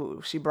Pluma,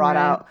 who she brought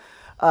out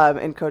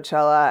in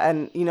Coachella.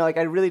 And, you know, like,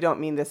 I really don't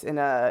mean this in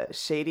a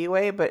shady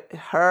way, but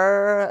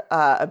her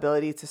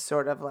ability to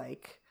sort of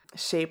like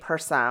shape her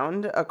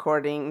sound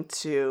according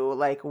to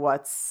like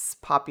what's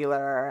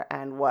popular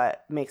and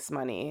what makes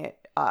money,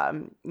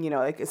 you know,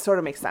 like it sort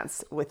of makes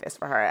sense with this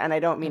for her. And I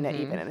don't mean it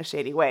even in a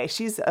shady way.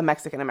 She's a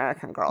Mexican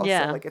American girl,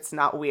 so like it's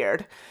not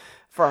weird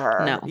for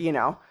her, you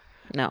know.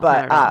 No,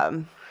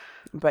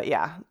 but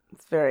yeah,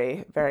 it's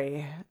very,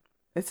 very,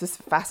 it's just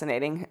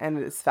fascinating, and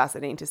it's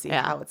fascinating to see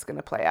how it's going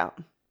to play out.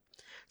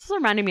 It's also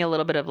reminding me a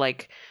little bit of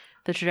like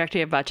the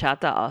trajectory of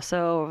bachata,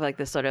 also, like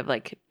this sort of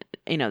like,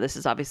 you know, this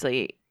is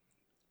obviously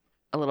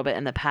a little bit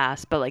in the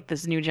past, but like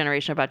this new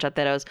generation of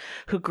bachateros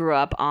who grew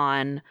up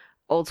on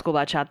old school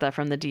bachata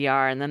from the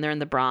DR, and then they're in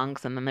the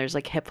Bronx, and then there's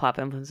like hip hop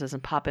influences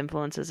and pop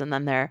influences, and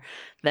then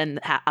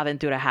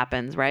Aventura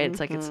happens, right?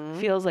 It's like, it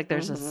feels like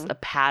there's a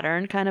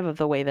pattern kind of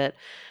the way that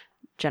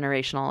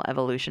generational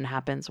evolution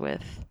happens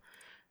with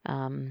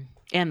And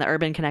the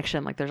urban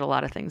connection, like there's a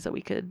lot of things that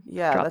we could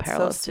draw that's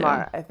parallels so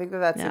smart. to. I think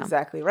that's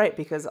exactly right,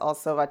 because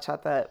also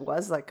bachata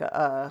was like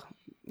a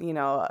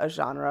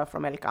genre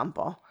from El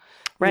Campo.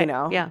 Right. You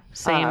know? Yeah.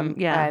 Same.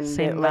 And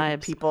same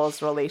like vibes.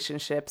 people's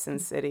relationships in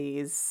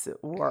cities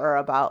were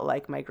about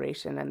like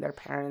migration and their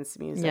parents'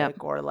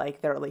 music or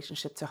like their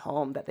relationship to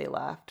home that they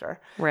left.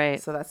 Or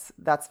right. So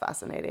that's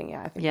fascinating.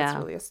 Yeah, I think that's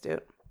really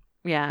astute.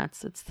 Yeah,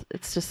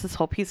 it's just this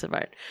whole piece of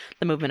art,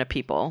 the movement of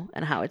people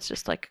and how it's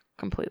just like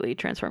completely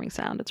transforming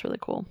sound. It's really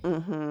cool.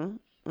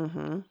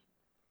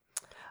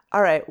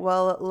 All right,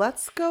 well,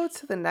 let's go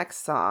to the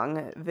next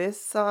song.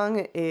 This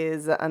song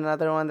is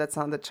another one that's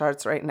on the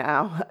charts right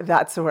now.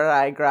 That's where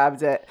I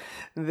grabbed it.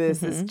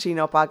 This is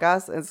Chino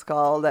Pacas. It's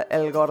called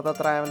El Gordo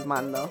Trae el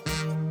Mando.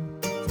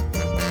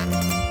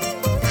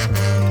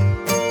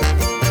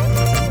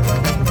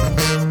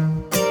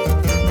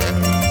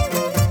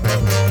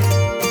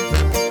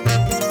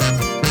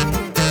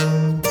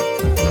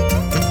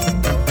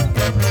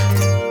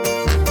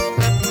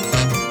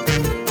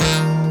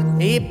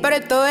 Y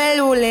preto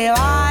el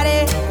bulevar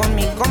con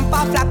mi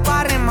compa flaco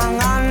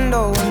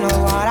arremangando unos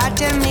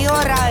guaraches, mi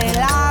gorra de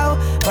lado.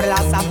 Por la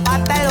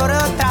zapata el gordo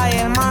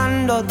trae el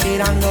mando,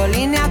 tirando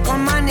líneas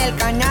con Maniel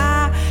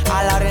Cañá.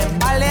 A la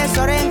respalde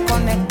Soren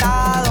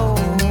conectado.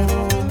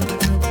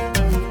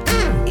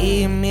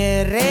 Y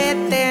mi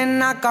rete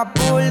en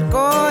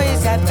Acapulco y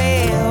se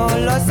pedo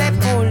lo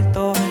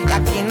sepulto. Y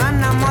aquí no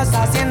andamos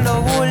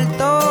haciendo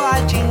bulto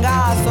al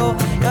chingazo.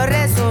 Yo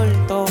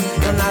resulto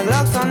de una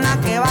gloxona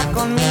que va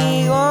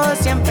conmigo,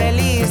 siempre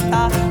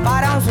lista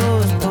para un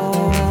susto.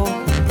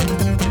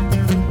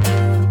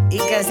 Y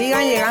que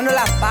sigan llegando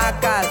las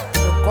pacas,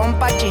 tu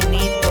compa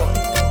Chinito,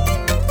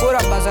 puro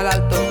paso al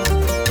alto.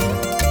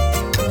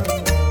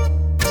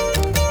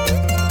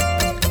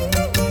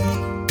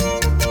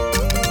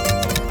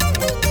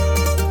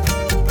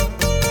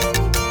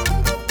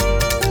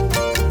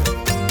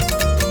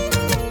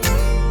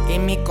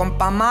 Mi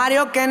compa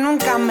Mario que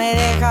nunca me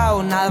deja,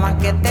 unas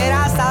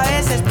banqueteras a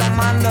veces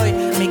tomando. Y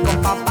mi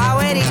compa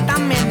Power y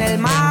también el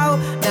Mau,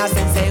 me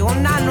hacen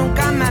segunda,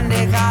 nunca me han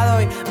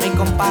dejado. Y mi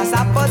compa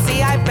Sapo sí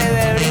hay pedo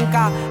de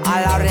brinca,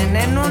 a la orden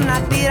en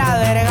una tira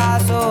de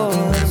vergazos.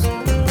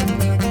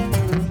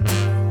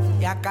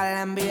 Y acá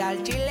la envidia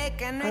al Chile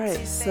que no Alright,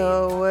 existe.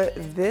 so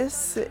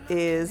this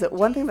is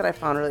one thing that I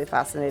found really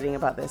fascinating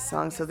about this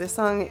song. So this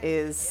song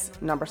is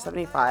number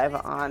 75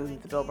 on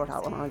the Billboard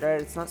Hot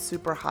 100. It's not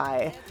super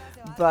high.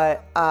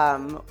 But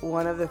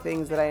one of the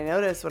things that I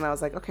noticed when I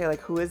was like, okay,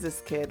 like, who is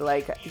this kid?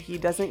 Like, he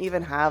doesn't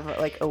even have,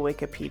 like, a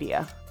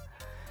Wikipedia.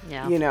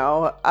 Yeah. You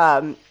know?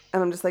 And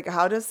I'm just like,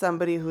 how does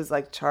somebody who's,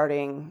 like,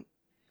 charting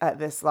at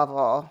this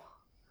level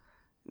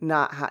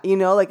not you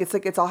know? Like,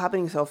 it's all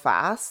happening so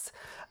fast.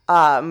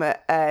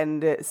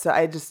 And so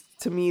I just,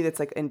 to me, that's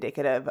like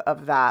indicative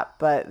of that.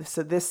 But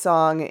so this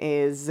song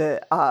is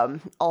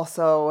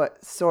also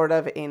sort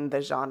of in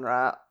the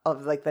genre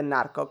of like the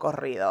narco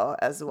corrido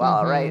as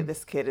well, right?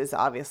 This kid is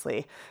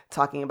obviously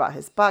talking about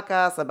his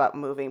pacas, about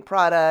moving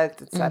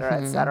product, et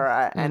cetera, et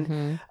cetera.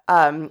 And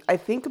I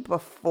think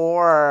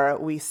before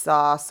we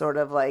saw sort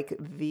of like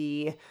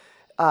the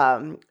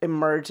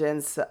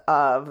emergence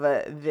of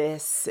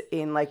this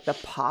in like the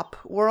pop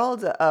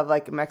world of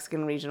like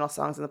Mexican regional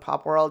songs in the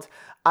pop world,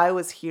 I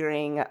was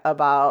hearing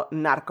about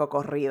narco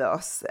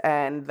corridos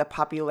and the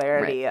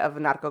popularity of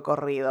narco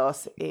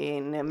corridos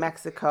in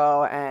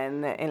Mexico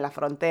and in La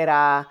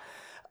Frontera.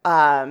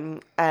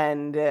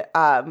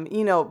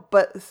 You know,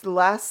 but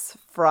less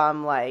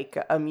from like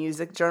a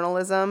music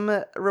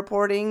journalism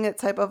reporting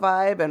type of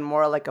vibe and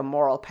more like a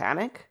moral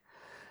panic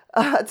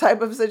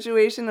type of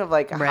situation of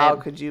like, how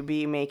could you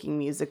be making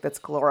music that's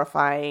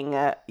glorifying,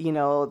 you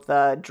know,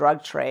 the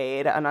drug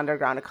trade, an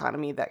underground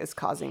economy that is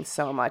causing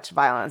so much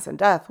violence and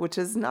death, which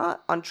is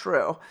not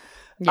untrue.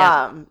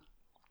 Yeah.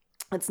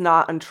 It's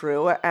not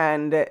untrue.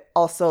 And it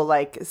also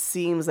like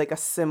seems like a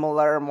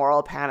similar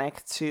moral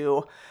panic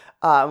to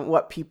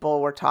what people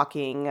were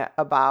talking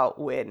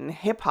about when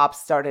hip hop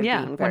started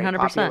being very 100%.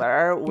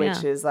 Popular,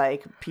 which is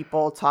like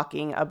people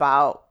talking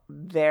about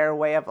their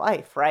way of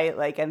life, right?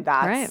 Like, and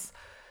that's,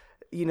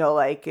 you know,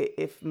 like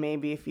if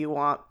you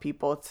want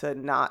people to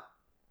not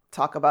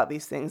talk about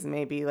these things,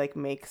 maybe like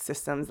make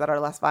systems that are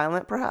less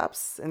violent,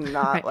 perhaps, and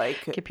not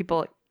like give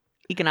people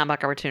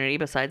economic opportunity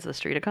besides the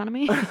street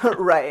economy,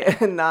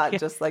 right? And not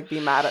just like be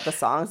mad at the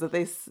songs that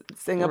they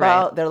sing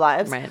about their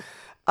lives, right?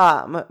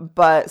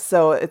 But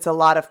so it's a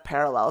lot of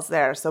parallels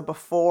there. So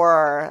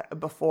before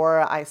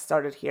I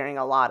started hearing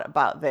a lot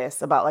about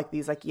this, about like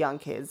these like young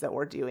kids that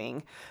were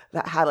doing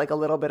that had like a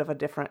little bit of a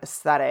different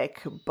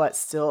aesthetic, but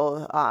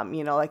still,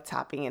 you know, like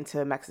tapping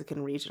into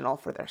Mexican regional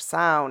for their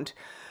sound.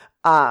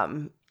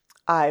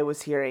 I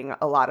was hearing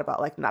a lot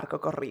about like narco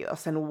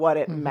corridos and what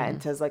it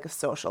meant as like a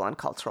social and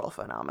cultural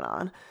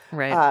phenomenon.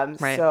 Right.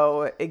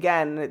 So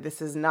again,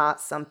 this is not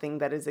something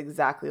that is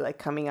exactly like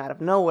coming out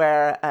of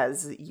nowhere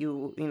as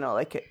you know,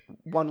 like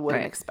one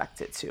wouldn't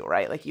expect it to,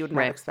 right? Like you would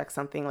not expect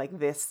something like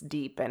this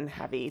deep and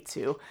heavy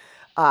to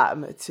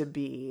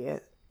be,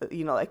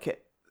 you know,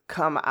 like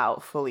come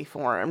out fully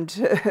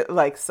formed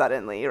like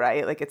suddenly,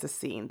 right? Like it's a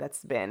scene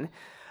that's been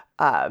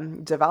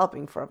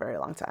developing for a very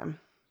long time.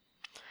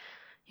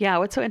 Yeah,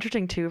 what's so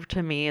interesting too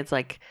to me is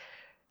like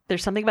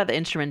there's something about the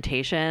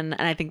instrumentation,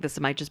 and I think this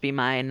might just be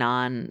my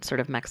non sort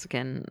of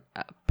Mexican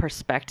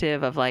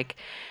perspective of like,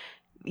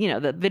 you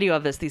know, the video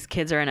of this, these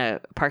kids are in a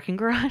parking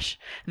garage.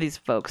 These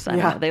folks, I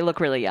don't know, they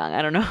look really young.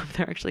 I don't know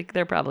if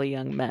they're probably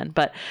young men,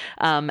 but,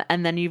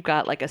 and then you've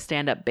got like a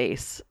stand-up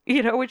bass,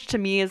 you know, which to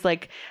me is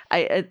like,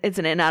 it's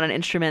not an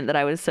instrument that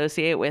I would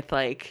associate with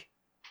like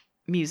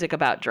music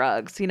about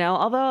drugs, you know,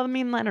 although, I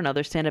mean, I don't know,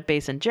 there's stand-up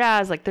bass and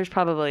jazz, like I'm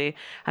probably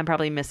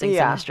missing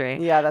some history.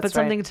 Yeah, that's But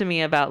something to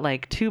me about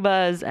like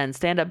tubas and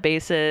stand-up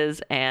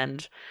basses,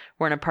 and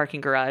we're in a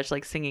parking garage,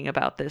 like singing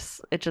about this.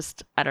 It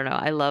just, I don't know.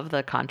 I love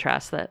the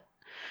contrast that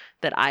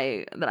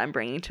I'm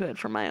bringing to it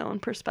from my own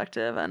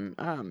perspective,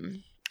 and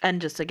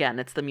just again,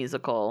 it's the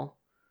musical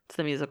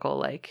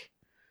like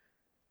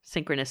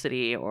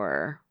synchronicity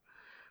or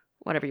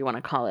whatever you want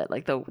to call it,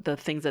 like the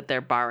things that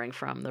they're borrowing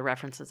from, the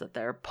references that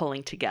they're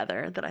pulling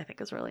together, that I think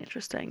is really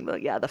interesting.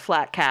 The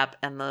flat cap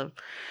and the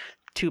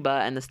tuba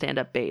and the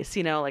stand-up bass,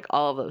 you know, like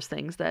all of those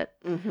things that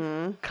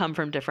come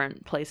from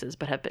different places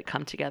but have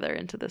come together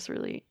into this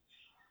really,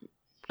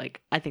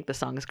 like, I think the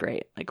song is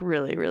great, like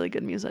really, really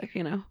good music,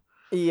 you know.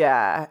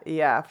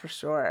 Yeah, for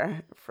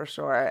sure.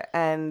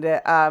 And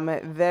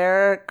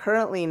they're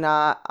currently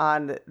not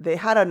on. They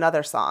had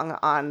another song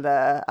on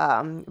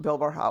the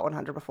Billboard Hot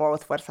 100 before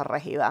with Fuerza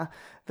Regida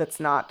that's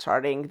not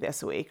charting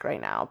this week right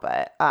now.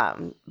 But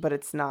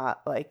it's not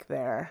like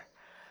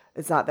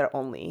it's not their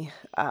only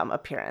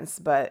appearance.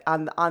 But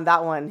on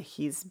that one,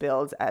 he's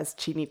billed as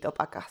Chinito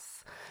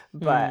Pacas.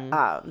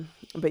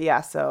 But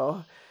yeah,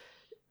 so.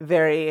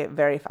 Very,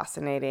 very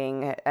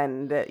fascinating.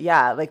 And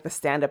like the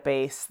stand-up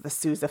bass, the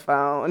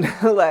sousaphone,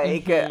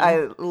 like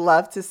I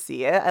love to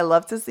see it. I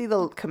love to see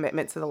the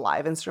commitment to the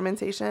live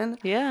instrumentation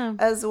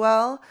as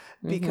well,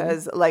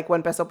 because like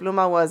when Peso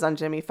Pluma was on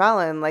Jimmy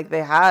Fallon, like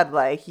they had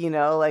like, you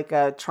know, like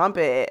a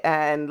trumpet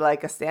and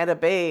like a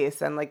stand-up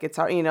bass and like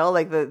guitar, you know,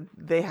 like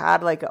they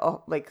had like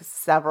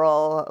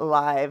several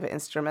live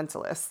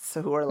instrumentalists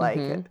who were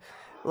like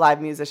live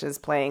musicians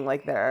playing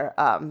like their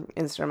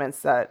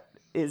instruments that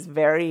is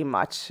very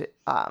much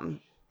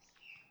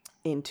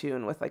in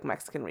tune with like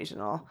Mexican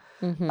regional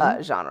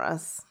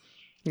genres.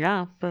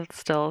 Yeah, but that's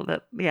still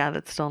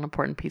an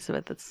important piece of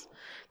it. It's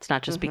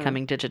not just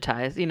becoming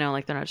digitized, you know,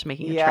 like they're not just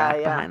making a track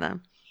behind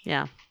them.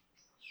 Yeah,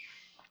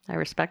 I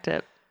respect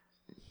it.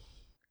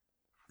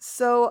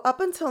 So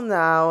up until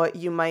now,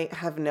 you might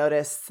have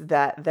noticed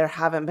that there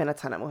haven't been a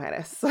ton of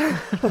mujeres.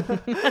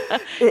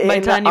 By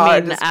ton, you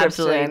mean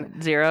absolutely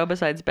zero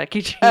besides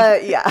Becky G?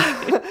 Yeah.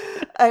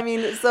 I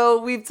mean,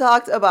 so we've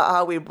talked about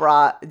how we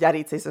brought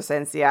Yaritza y Su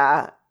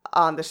Esencia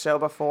on the show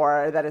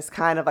before. That is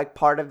kind of like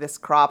part of this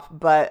crop.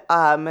 But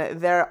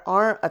there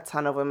aren't a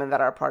ton of women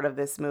that are part of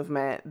this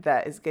movement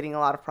that is getting a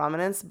lot of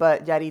prominence.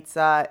 But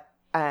Yaritza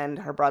and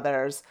her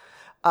brothers...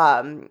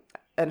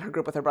 and her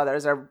group with her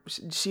brothers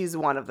she's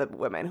one of the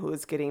women who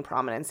is getting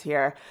prominence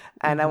here,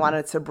 and I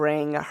wanted to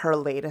bring her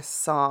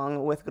latest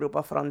song with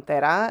Grupo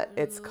Frontera.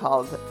 It's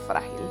called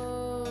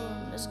Frágil.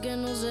 Es que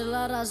no sé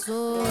la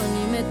razón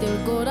y metí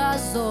el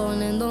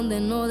corazón en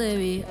donde no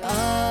debía.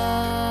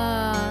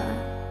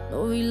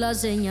 No vi la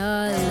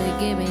señal de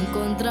que me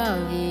encontraba.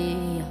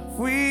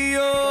 Fui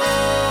yo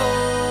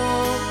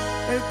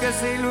el que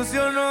se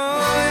ilusionó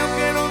y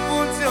aunque no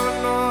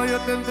funcionó, yo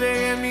te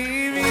entregué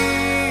mi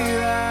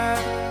vida.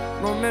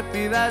 No me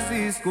pidas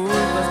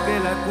disculpas, que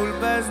la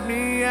culpa es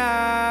mía.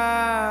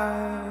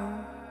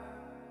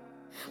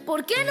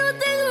 ¿Por qué no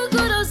tengo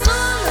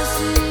corazón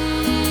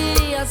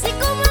así? Así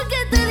como el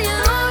que te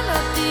dieron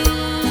a ti.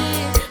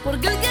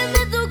 Porque el que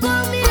me tocó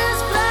a mí es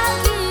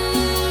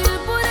frágil.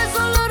 Por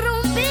eso lo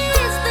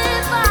rompiste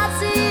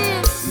fácil.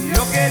 Y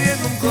yo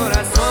queriendo un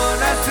corazón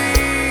así,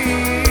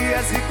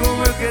 así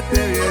como el que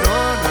te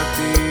dieron a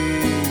ti.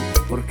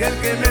 Porque el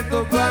que me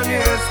tocó a mí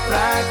es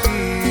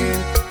frágil.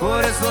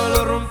 Por eso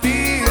lo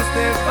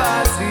rompiste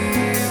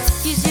fácil.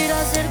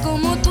 Quisiera ser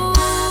como tú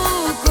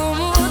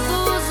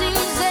sin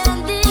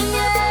sentimientos.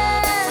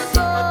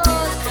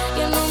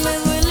 Que no me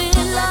duele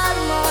el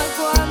alma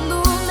cuando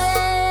me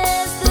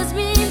estés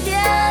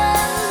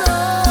mintiendo.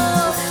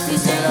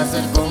 Quisiera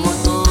ser como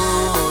tú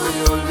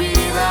y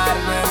olvidar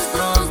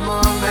nuestros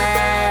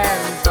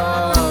momentos.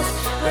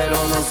 Pero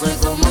no soy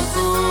como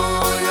tú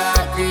y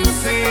aquí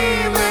sí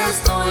me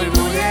estoy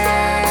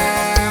muriendo.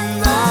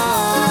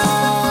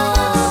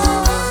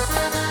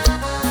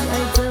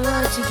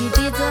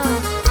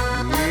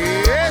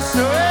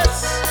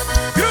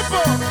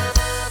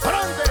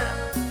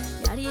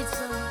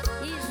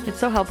 It's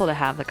so helpful to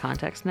have the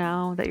context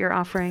now that you're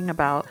offering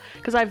about,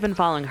 because I've been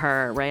following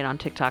her right on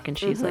TikTok, and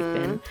she's like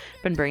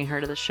been bringing her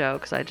to the show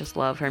because I just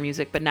love her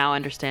music. But now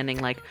understanding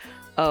like,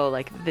 oh,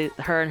 like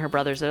her and her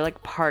brothers, they're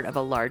like part of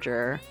a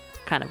larger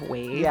kind of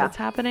wave that's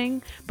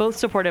happening, both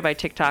supported by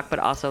TikTok, but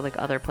also like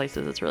other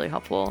places. It's really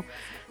helpful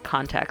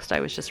context.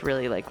 I was just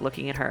really like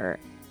looking at her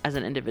as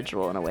an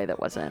individual in a way that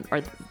wasn't,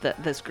 or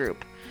this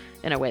group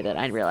in a way that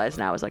I realize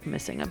now is like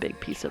missing a big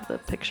piece of the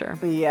picture.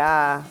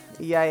 Yeah,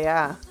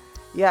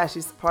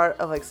 she's part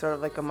of like sort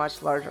of like a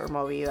much larger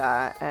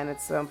movida, and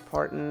it's so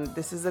important.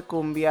 This is a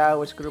cumbia,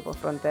 which Grupo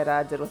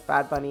Frontera did with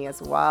Bad Bunny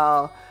as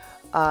well.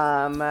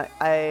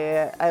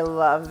 I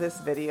love this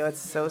video. It's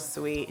so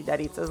sweet.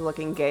 Yaritza's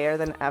looking gayer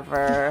than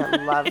ever.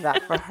 Love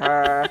that for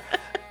her.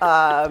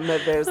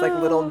 There's like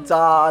little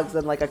dogs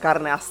and like a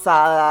carne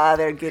asada.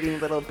 They're getting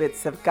little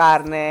bits of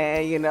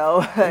carne, you know,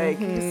 like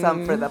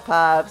some for the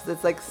pups.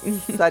 It's like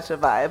such a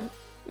vibe.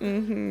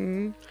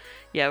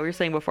 Yeah, we were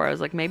saying before, I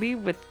was like, maybe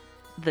with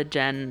the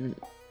Gen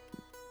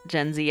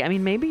Z, I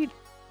mean, maybe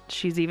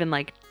she's even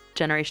like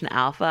Generation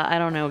Alpha. I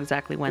don't know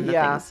exactly when the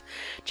things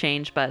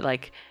change, but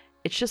like,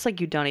 it's just like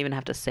you don't even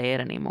have to say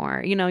it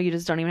anymore. You know, you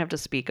just don't even have to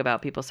speak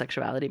about people's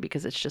sexuality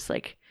because it's just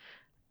like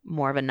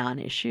more of a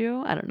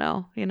non-issue. I don't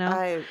know, you know?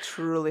 I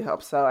truly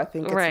hope so. I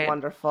think it's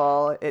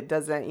wonderful. It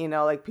doesn't, you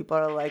know, like people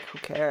are like, who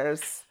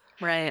cares?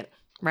 Right.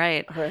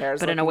 Her hair's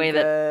but in a way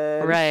good.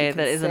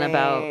 that isn't sing,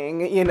 about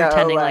you know,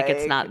 pretending like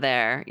it's not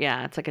there.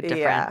 Yeah, it's like a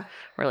different Yeah.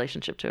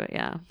 relationship to it.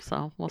 Yeah,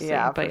 so we'll see.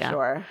 Yeah, but for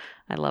sure.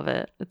 I love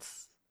it.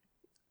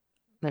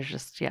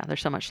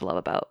 There's so much to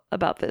love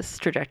about this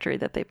trajectory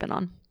that they've been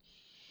on.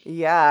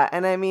 Yeah,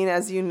 and I mean,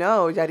 as you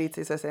know, Yaritza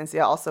y Su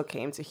Esencia also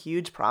came to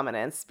huge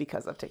prominence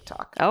because of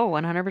TikTok. Oh,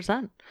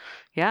 100%.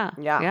 Yeah.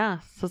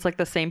 So it's like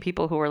the same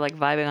people who were like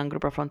vibing on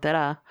Grupo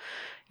Frontera,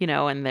 you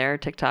know, and their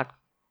TikTok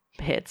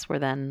hits were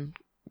then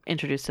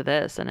introduced to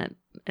this, and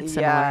it's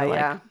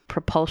similar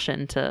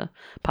propulsion to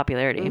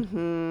popularity.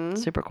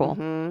 Super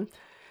cool.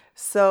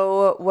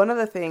 So one of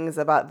the things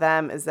about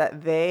them is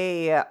that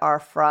they are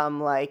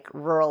from like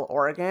rural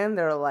Oregon.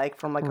 They're like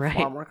from like a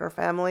farm worker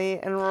family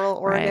in rural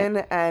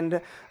Oregon.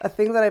 And a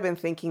thing that I've been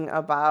thinking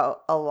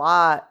about a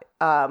lot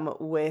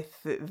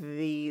with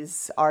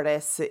these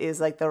artists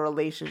is like the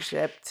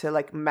relationship to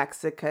like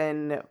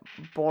Mexican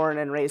born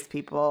and raised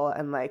people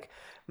and like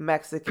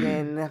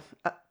Mexican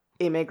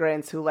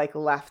immigrants who like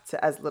left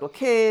as little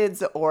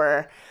kids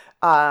or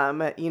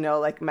you know,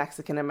 like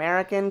Mexican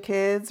American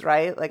kids,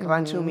 right? Like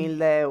Rancho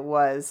Humilde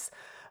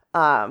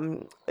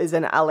is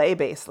an LA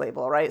based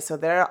label, right? So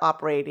they're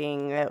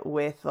operating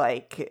with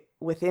like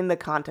within the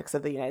context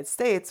of the United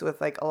States with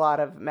like a lot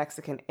of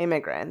Mexican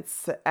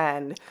immigrants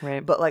and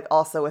but like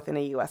also within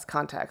a US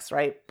context,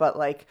 right? But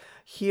like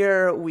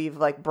here we've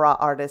like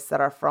brought artists that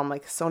are from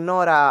like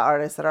Sonora,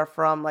 artists that are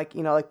from like,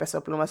 you know, like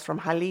Peso Pluma's from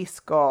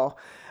Jalisco,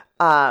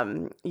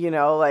 you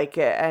know, like,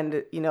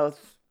 and you know,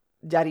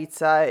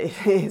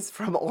 Yaritza is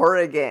from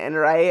Oregon,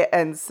 right?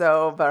 And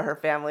so, but her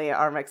family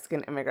are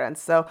Mexican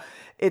immigrants. So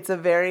it's a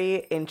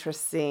very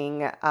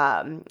interesting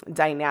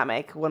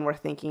dynamic when we're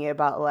thinking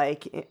about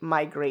like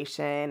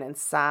migration and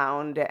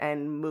sound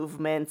and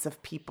movements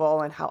of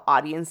people and how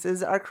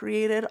audiences are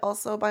created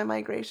also by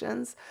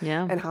migrations.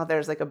 Yeah. And how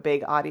there's like a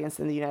big audience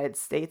in the United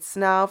States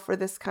now for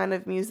this kind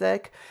of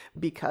music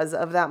because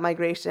of that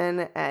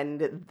migration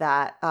and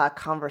that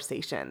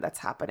conversation that's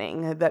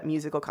happening, that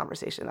musical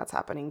conversation that's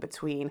happening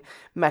between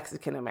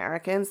Mexican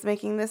Americans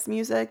making this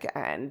music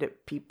and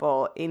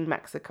people in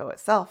Mexico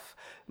itself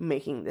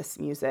making this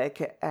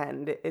music.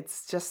 And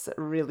it's just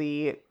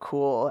really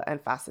cool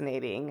and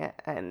fascinating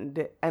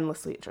and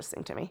endlessly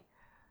interesting to me.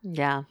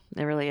 Yeah,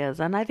 it really is.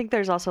 And I think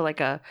there's also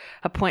like a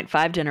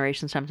 0.5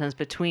 generation sometimes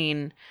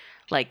between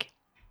like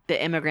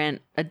the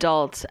immigrant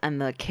adults and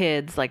the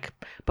kids, like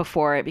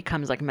before it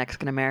becomes like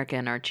Mexican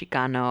American or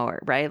Chicano,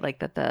 or right, like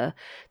that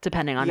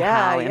depending on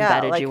how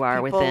embedded like you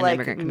are within like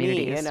immigrant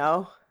communities, me, you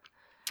know.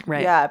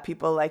 Right. Yeah,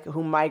 people like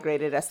who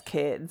migrated as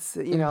kids,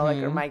 you know, like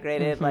or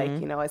migrated like,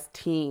 you know, as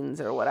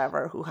teens or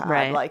whatever, who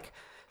had like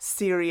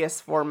serious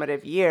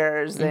formative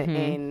years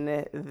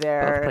in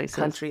their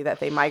country that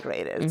they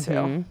migrated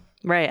to.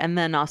 Right. And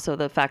then also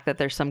the fact that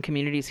there's some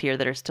communities here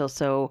that are still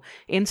so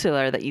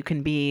insular that you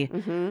can be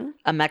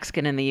a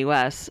Mexican in the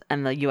U.S.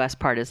 and the U.S.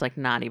 part is like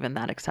not even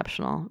that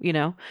exceptional, you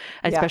know,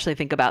 especially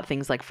think about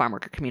things like farm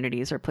worker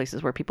communities or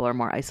places where people are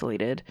more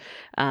isolated.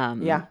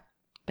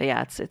 But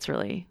yeah,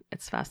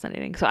 it's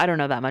fascinating. So I don't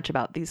know that much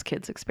about these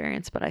kids'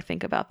 experience, but I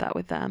think about that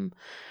with them,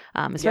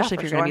 especially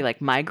if you're going to be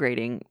like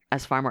migrating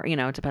as farmer. You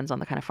know, it depends on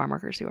the kind of farm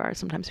workers you are.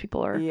 Sometimes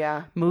people are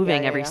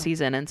moving every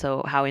season, and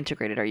so how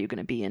integrated are you going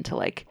to be into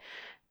like,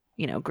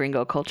 you know,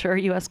 gringo culture,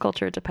 U.S.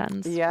 culture? It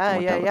depends. Yeah.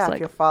 Like. If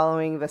you're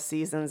following the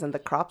seasons and the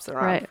crops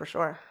around, for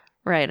sure.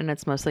 Right, and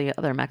it's mostly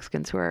other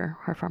Mexicans who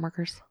are farm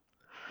workers.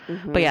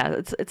 But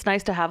yeah, it's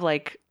nice to have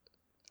like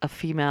a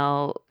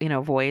female, you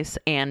know, voice,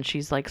 and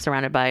she's like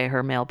surrounded by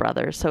her male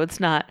brothers. So it's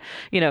not,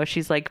 you know,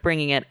 she's like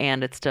bringing it,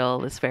 and it's still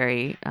this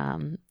very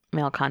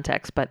male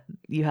context. But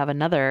you have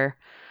another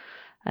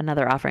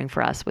offering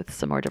for us with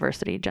some more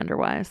diversity gender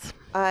wise.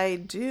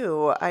 I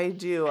do.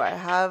 I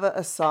have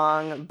a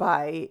song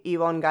by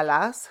Yvonne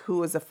Galas, who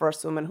was the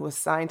first woman who was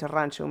signed to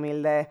Rancho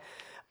Humilde.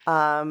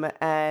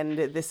 And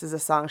this is a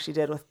song she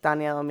did with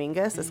Tania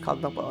Dominguez. It's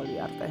called No Puedo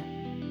Olvidarte.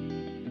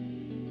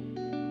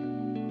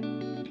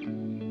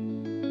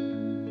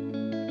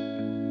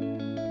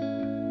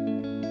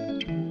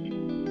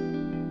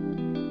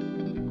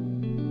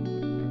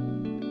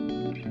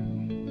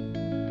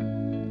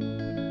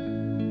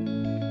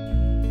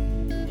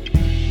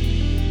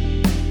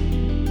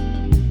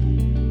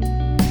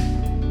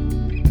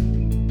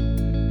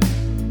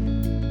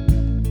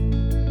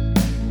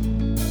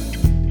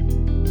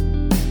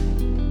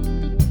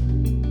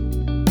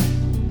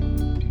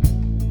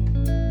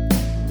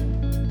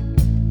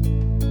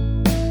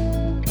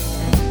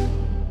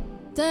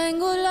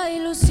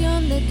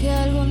 que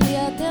algún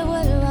día te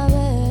vuelva a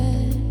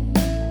ver.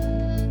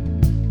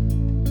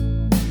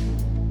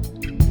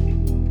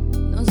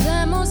 Nos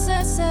demos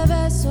ese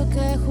beso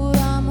que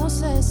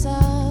juramos esa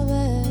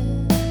vez.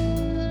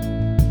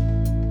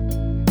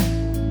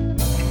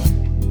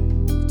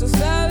 Tú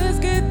sabes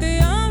que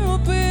te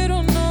amo,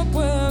 pero no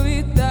puedo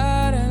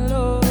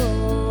evitarlo.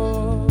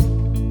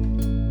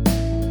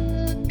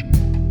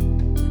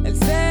 El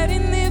ser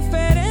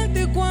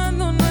indiferente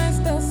cuando no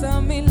estás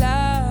a mi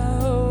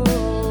lado.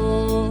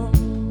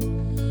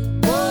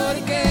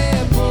 Porque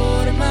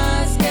por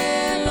más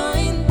que lo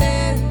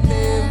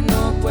intente,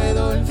 no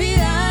puedo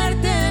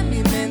olvidarte.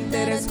 Mi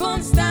mente eres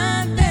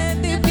constante.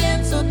 Te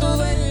pienso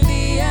todo el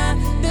día,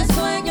 te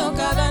sueño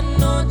cada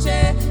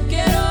noche.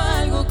 Quiero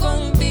algo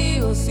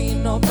contigo, si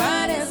no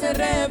parece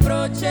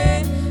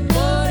reproche.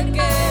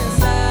 Porque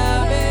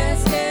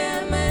sabes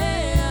que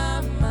me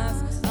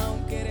amas,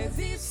 aunque eres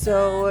difícil.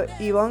 So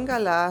Ivonne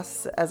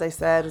Galaz, as I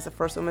said, is the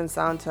first woman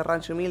sound to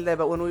Rancho Humilde.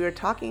 But when we were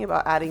talking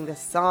about adding this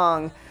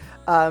song,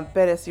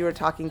 Perez, you were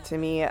talking to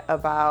me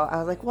about, I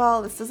was like,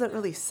 well, this doesn't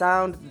really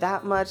sound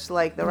that much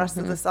like the rest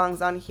of the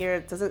songs on here.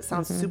 It doesn't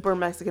sound super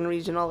Mexican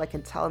regional. I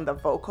can tell in the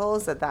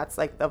vocals that that's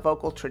like the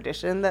vocal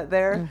tradition that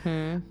they're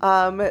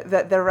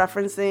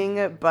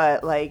referencing.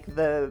 But like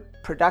the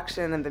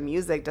production and the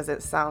music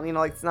doesn't sound, you know,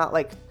 like it's not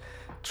like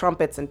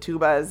trumpets and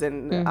tubas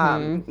and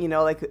you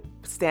know, like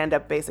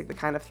stand-up basic, the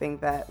kind of thing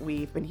that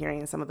we've been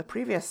hearing in some of the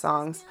previous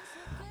songs.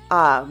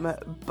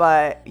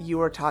 But you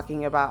were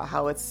talking about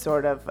how it's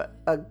sort of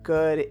a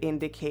good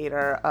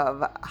indicator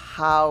of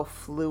how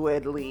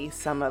fluidly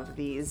some of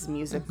these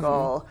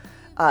musical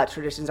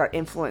traditions are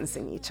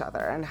influencing each other,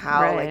 and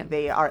how like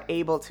they are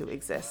able to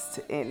exist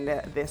in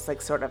this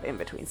like sort of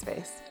in-between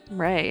space.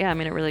 Right. Yeah. I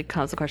mean, it really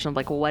comes to the question of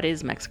like, what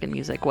is Mexican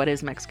music? What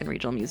is Mexican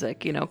regional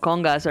music? You know,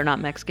 congas are not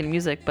Mexican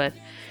music, but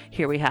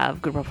here we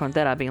have Grupo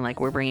Frontera being like,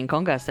 we're bringing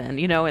congas in,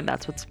 you know, and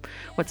that's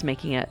what's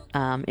making it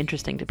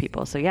interesting to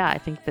people. So yeah, I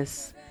think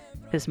this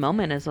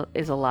moment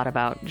is a lot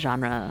about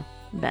genre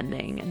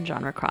bending and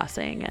genre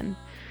crossing and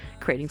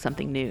creating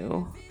something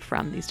new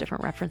from these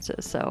different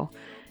references. So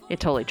it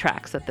totally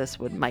tracks that this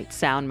might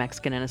sound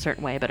Mexican in a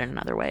certain way, but in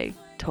another way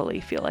totally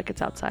feel like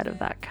it's outside of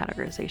that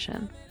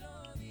categorization.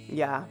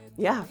 Yeah,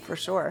 for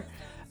sure.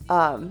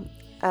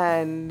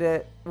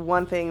 And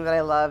one thing that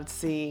I loved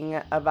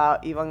seeing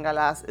about Ivonne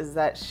Galaz is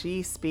that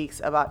she speaks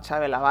about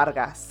Chavela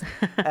Vargas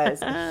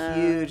as a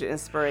huge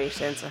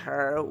inspiration to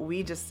her.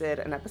 We just did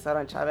an episode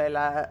on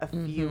Chavela a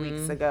few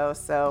weeks ago,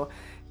 so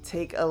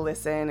take a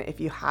listen if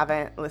you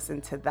haven't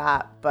listened to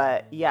that.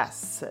 But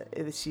yes,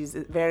 she's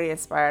very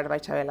inspired by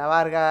Chavela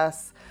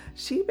Vargas.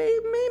 She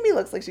maybe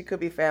looks like she could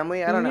be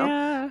family. I don't know.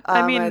 Yeah.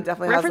 I mean, it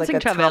definitely has like a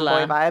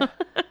Chavela tomboy vibe.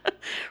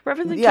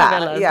 Referencing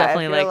Chavela is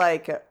definitely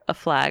like a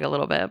flag a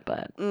little bit,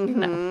 but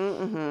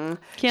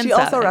She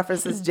also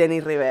references Jenny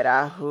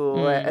Rivera,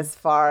 who, as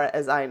far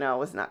as I know,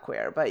 was not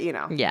queer, but you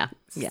know. Yeah,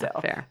 still.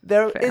 Fair.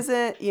 There fair.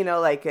 Isn't, you know,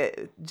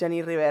 like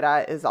Jenny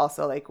Rivera is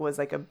also like, was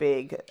like a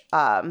big,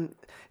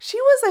 she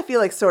was, I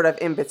feel like, sort of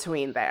in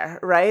between there,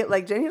 right?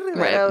 Like Jenny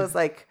Rivera was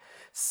like,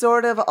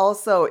 sort of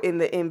also in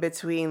the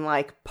in-between,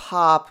 like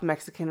pop,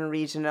 Mexican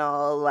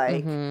regional,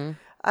 like,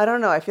 I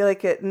don't know. I feel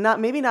like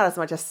maybe not as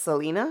much as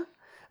Selena,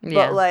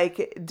 but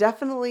like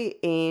definitely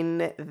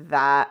in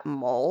that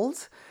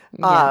mold.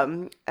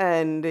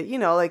 And, you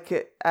know,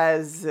 like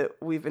as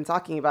we've been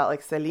talking about,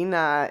 like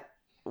Selena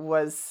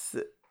was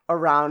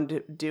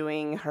around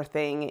doing her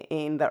thing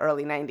in the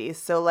early 90s.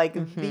 So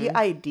like the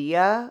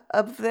idea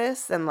of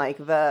this and like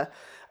the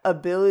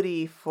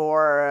ability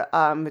for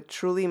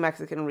truly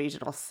Mexican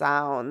regional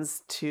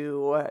sounds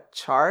to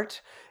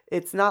chart,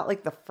 it's not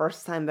like the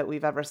first time that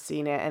we've ever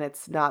seen it, and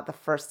it's not the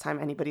first time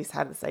anybody's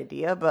had this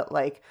idea, but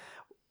like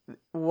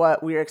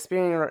what we're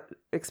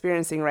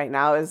experiencing right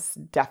now is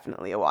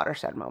definitely a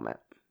watershed moment.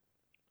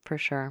 For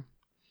sure.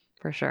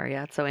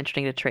 Yeah, it's so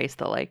interesting to trace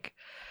the like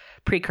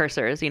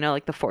precursors, you know,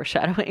 like the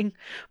foreshadowing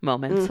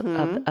moments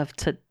of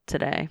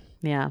today.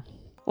 Yeah.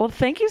 Well,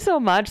 thank you so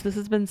much. This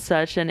has been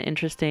such an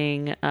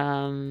interesting,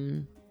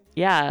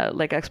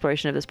 like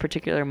exploration of this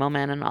particular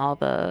moment and all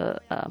the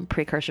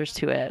precursors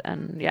to it.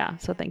 And yeah,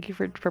 so thank you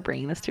for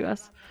bringing this to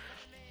us.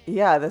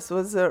 Yeah, this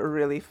was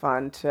really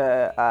fun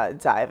to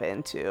dive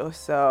into.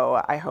 So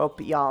I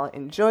hope y'all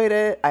enjoyed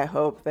it. I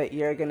hope that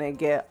you're going to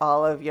get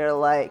all of your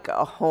like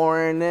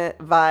horn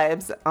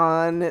vibes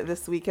on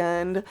this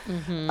weekend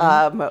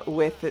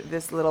with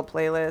this little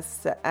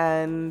playlist.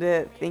 And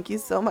thank you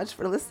so much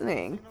for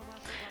listening.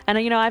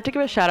 And, you know, I have to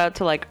give a shout out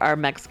to like our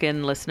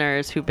Mexican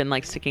listeners who've been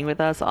like sticking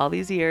with us all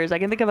these years. I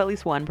can think of at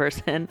least one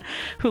person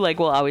who like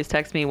will always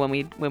text me when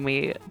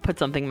we put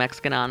something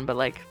Mexican on. But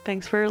like,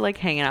 thanks for like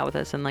hanging out with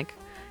us and like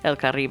El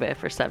Caribe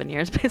for 7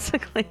 years,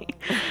 basically.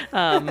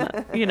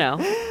 You know,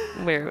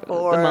 where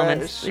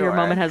your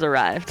moment has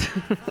arrived.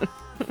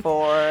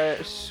 For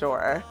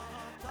sure.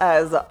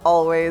 As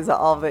always,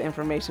 all the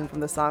information from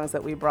the songs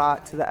that we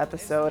brought to the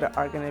episode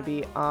are going to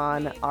be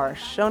on our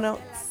show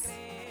notes.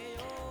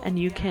 And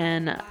you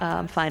can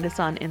find us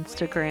on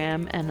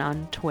Instagram and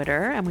on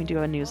Twitter. And we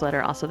do a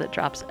newsletter also that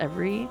drops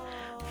every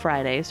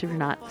Friday. So if you're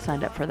not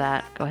signed up for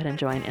that, go ahead and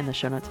join in the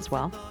show notes as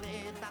well.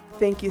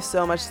 Thank you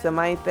so much to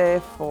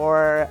Maite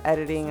for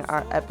editing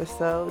our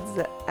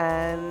episodes,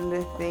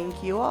 and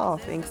thank you all.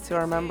 Thanks to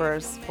our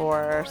members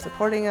for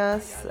supporting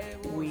us.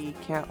 We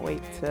can't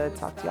wait to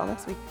talk to y'all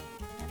next week.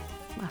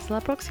 Hasta la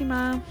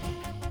próxima.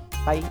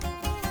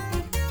 Bye.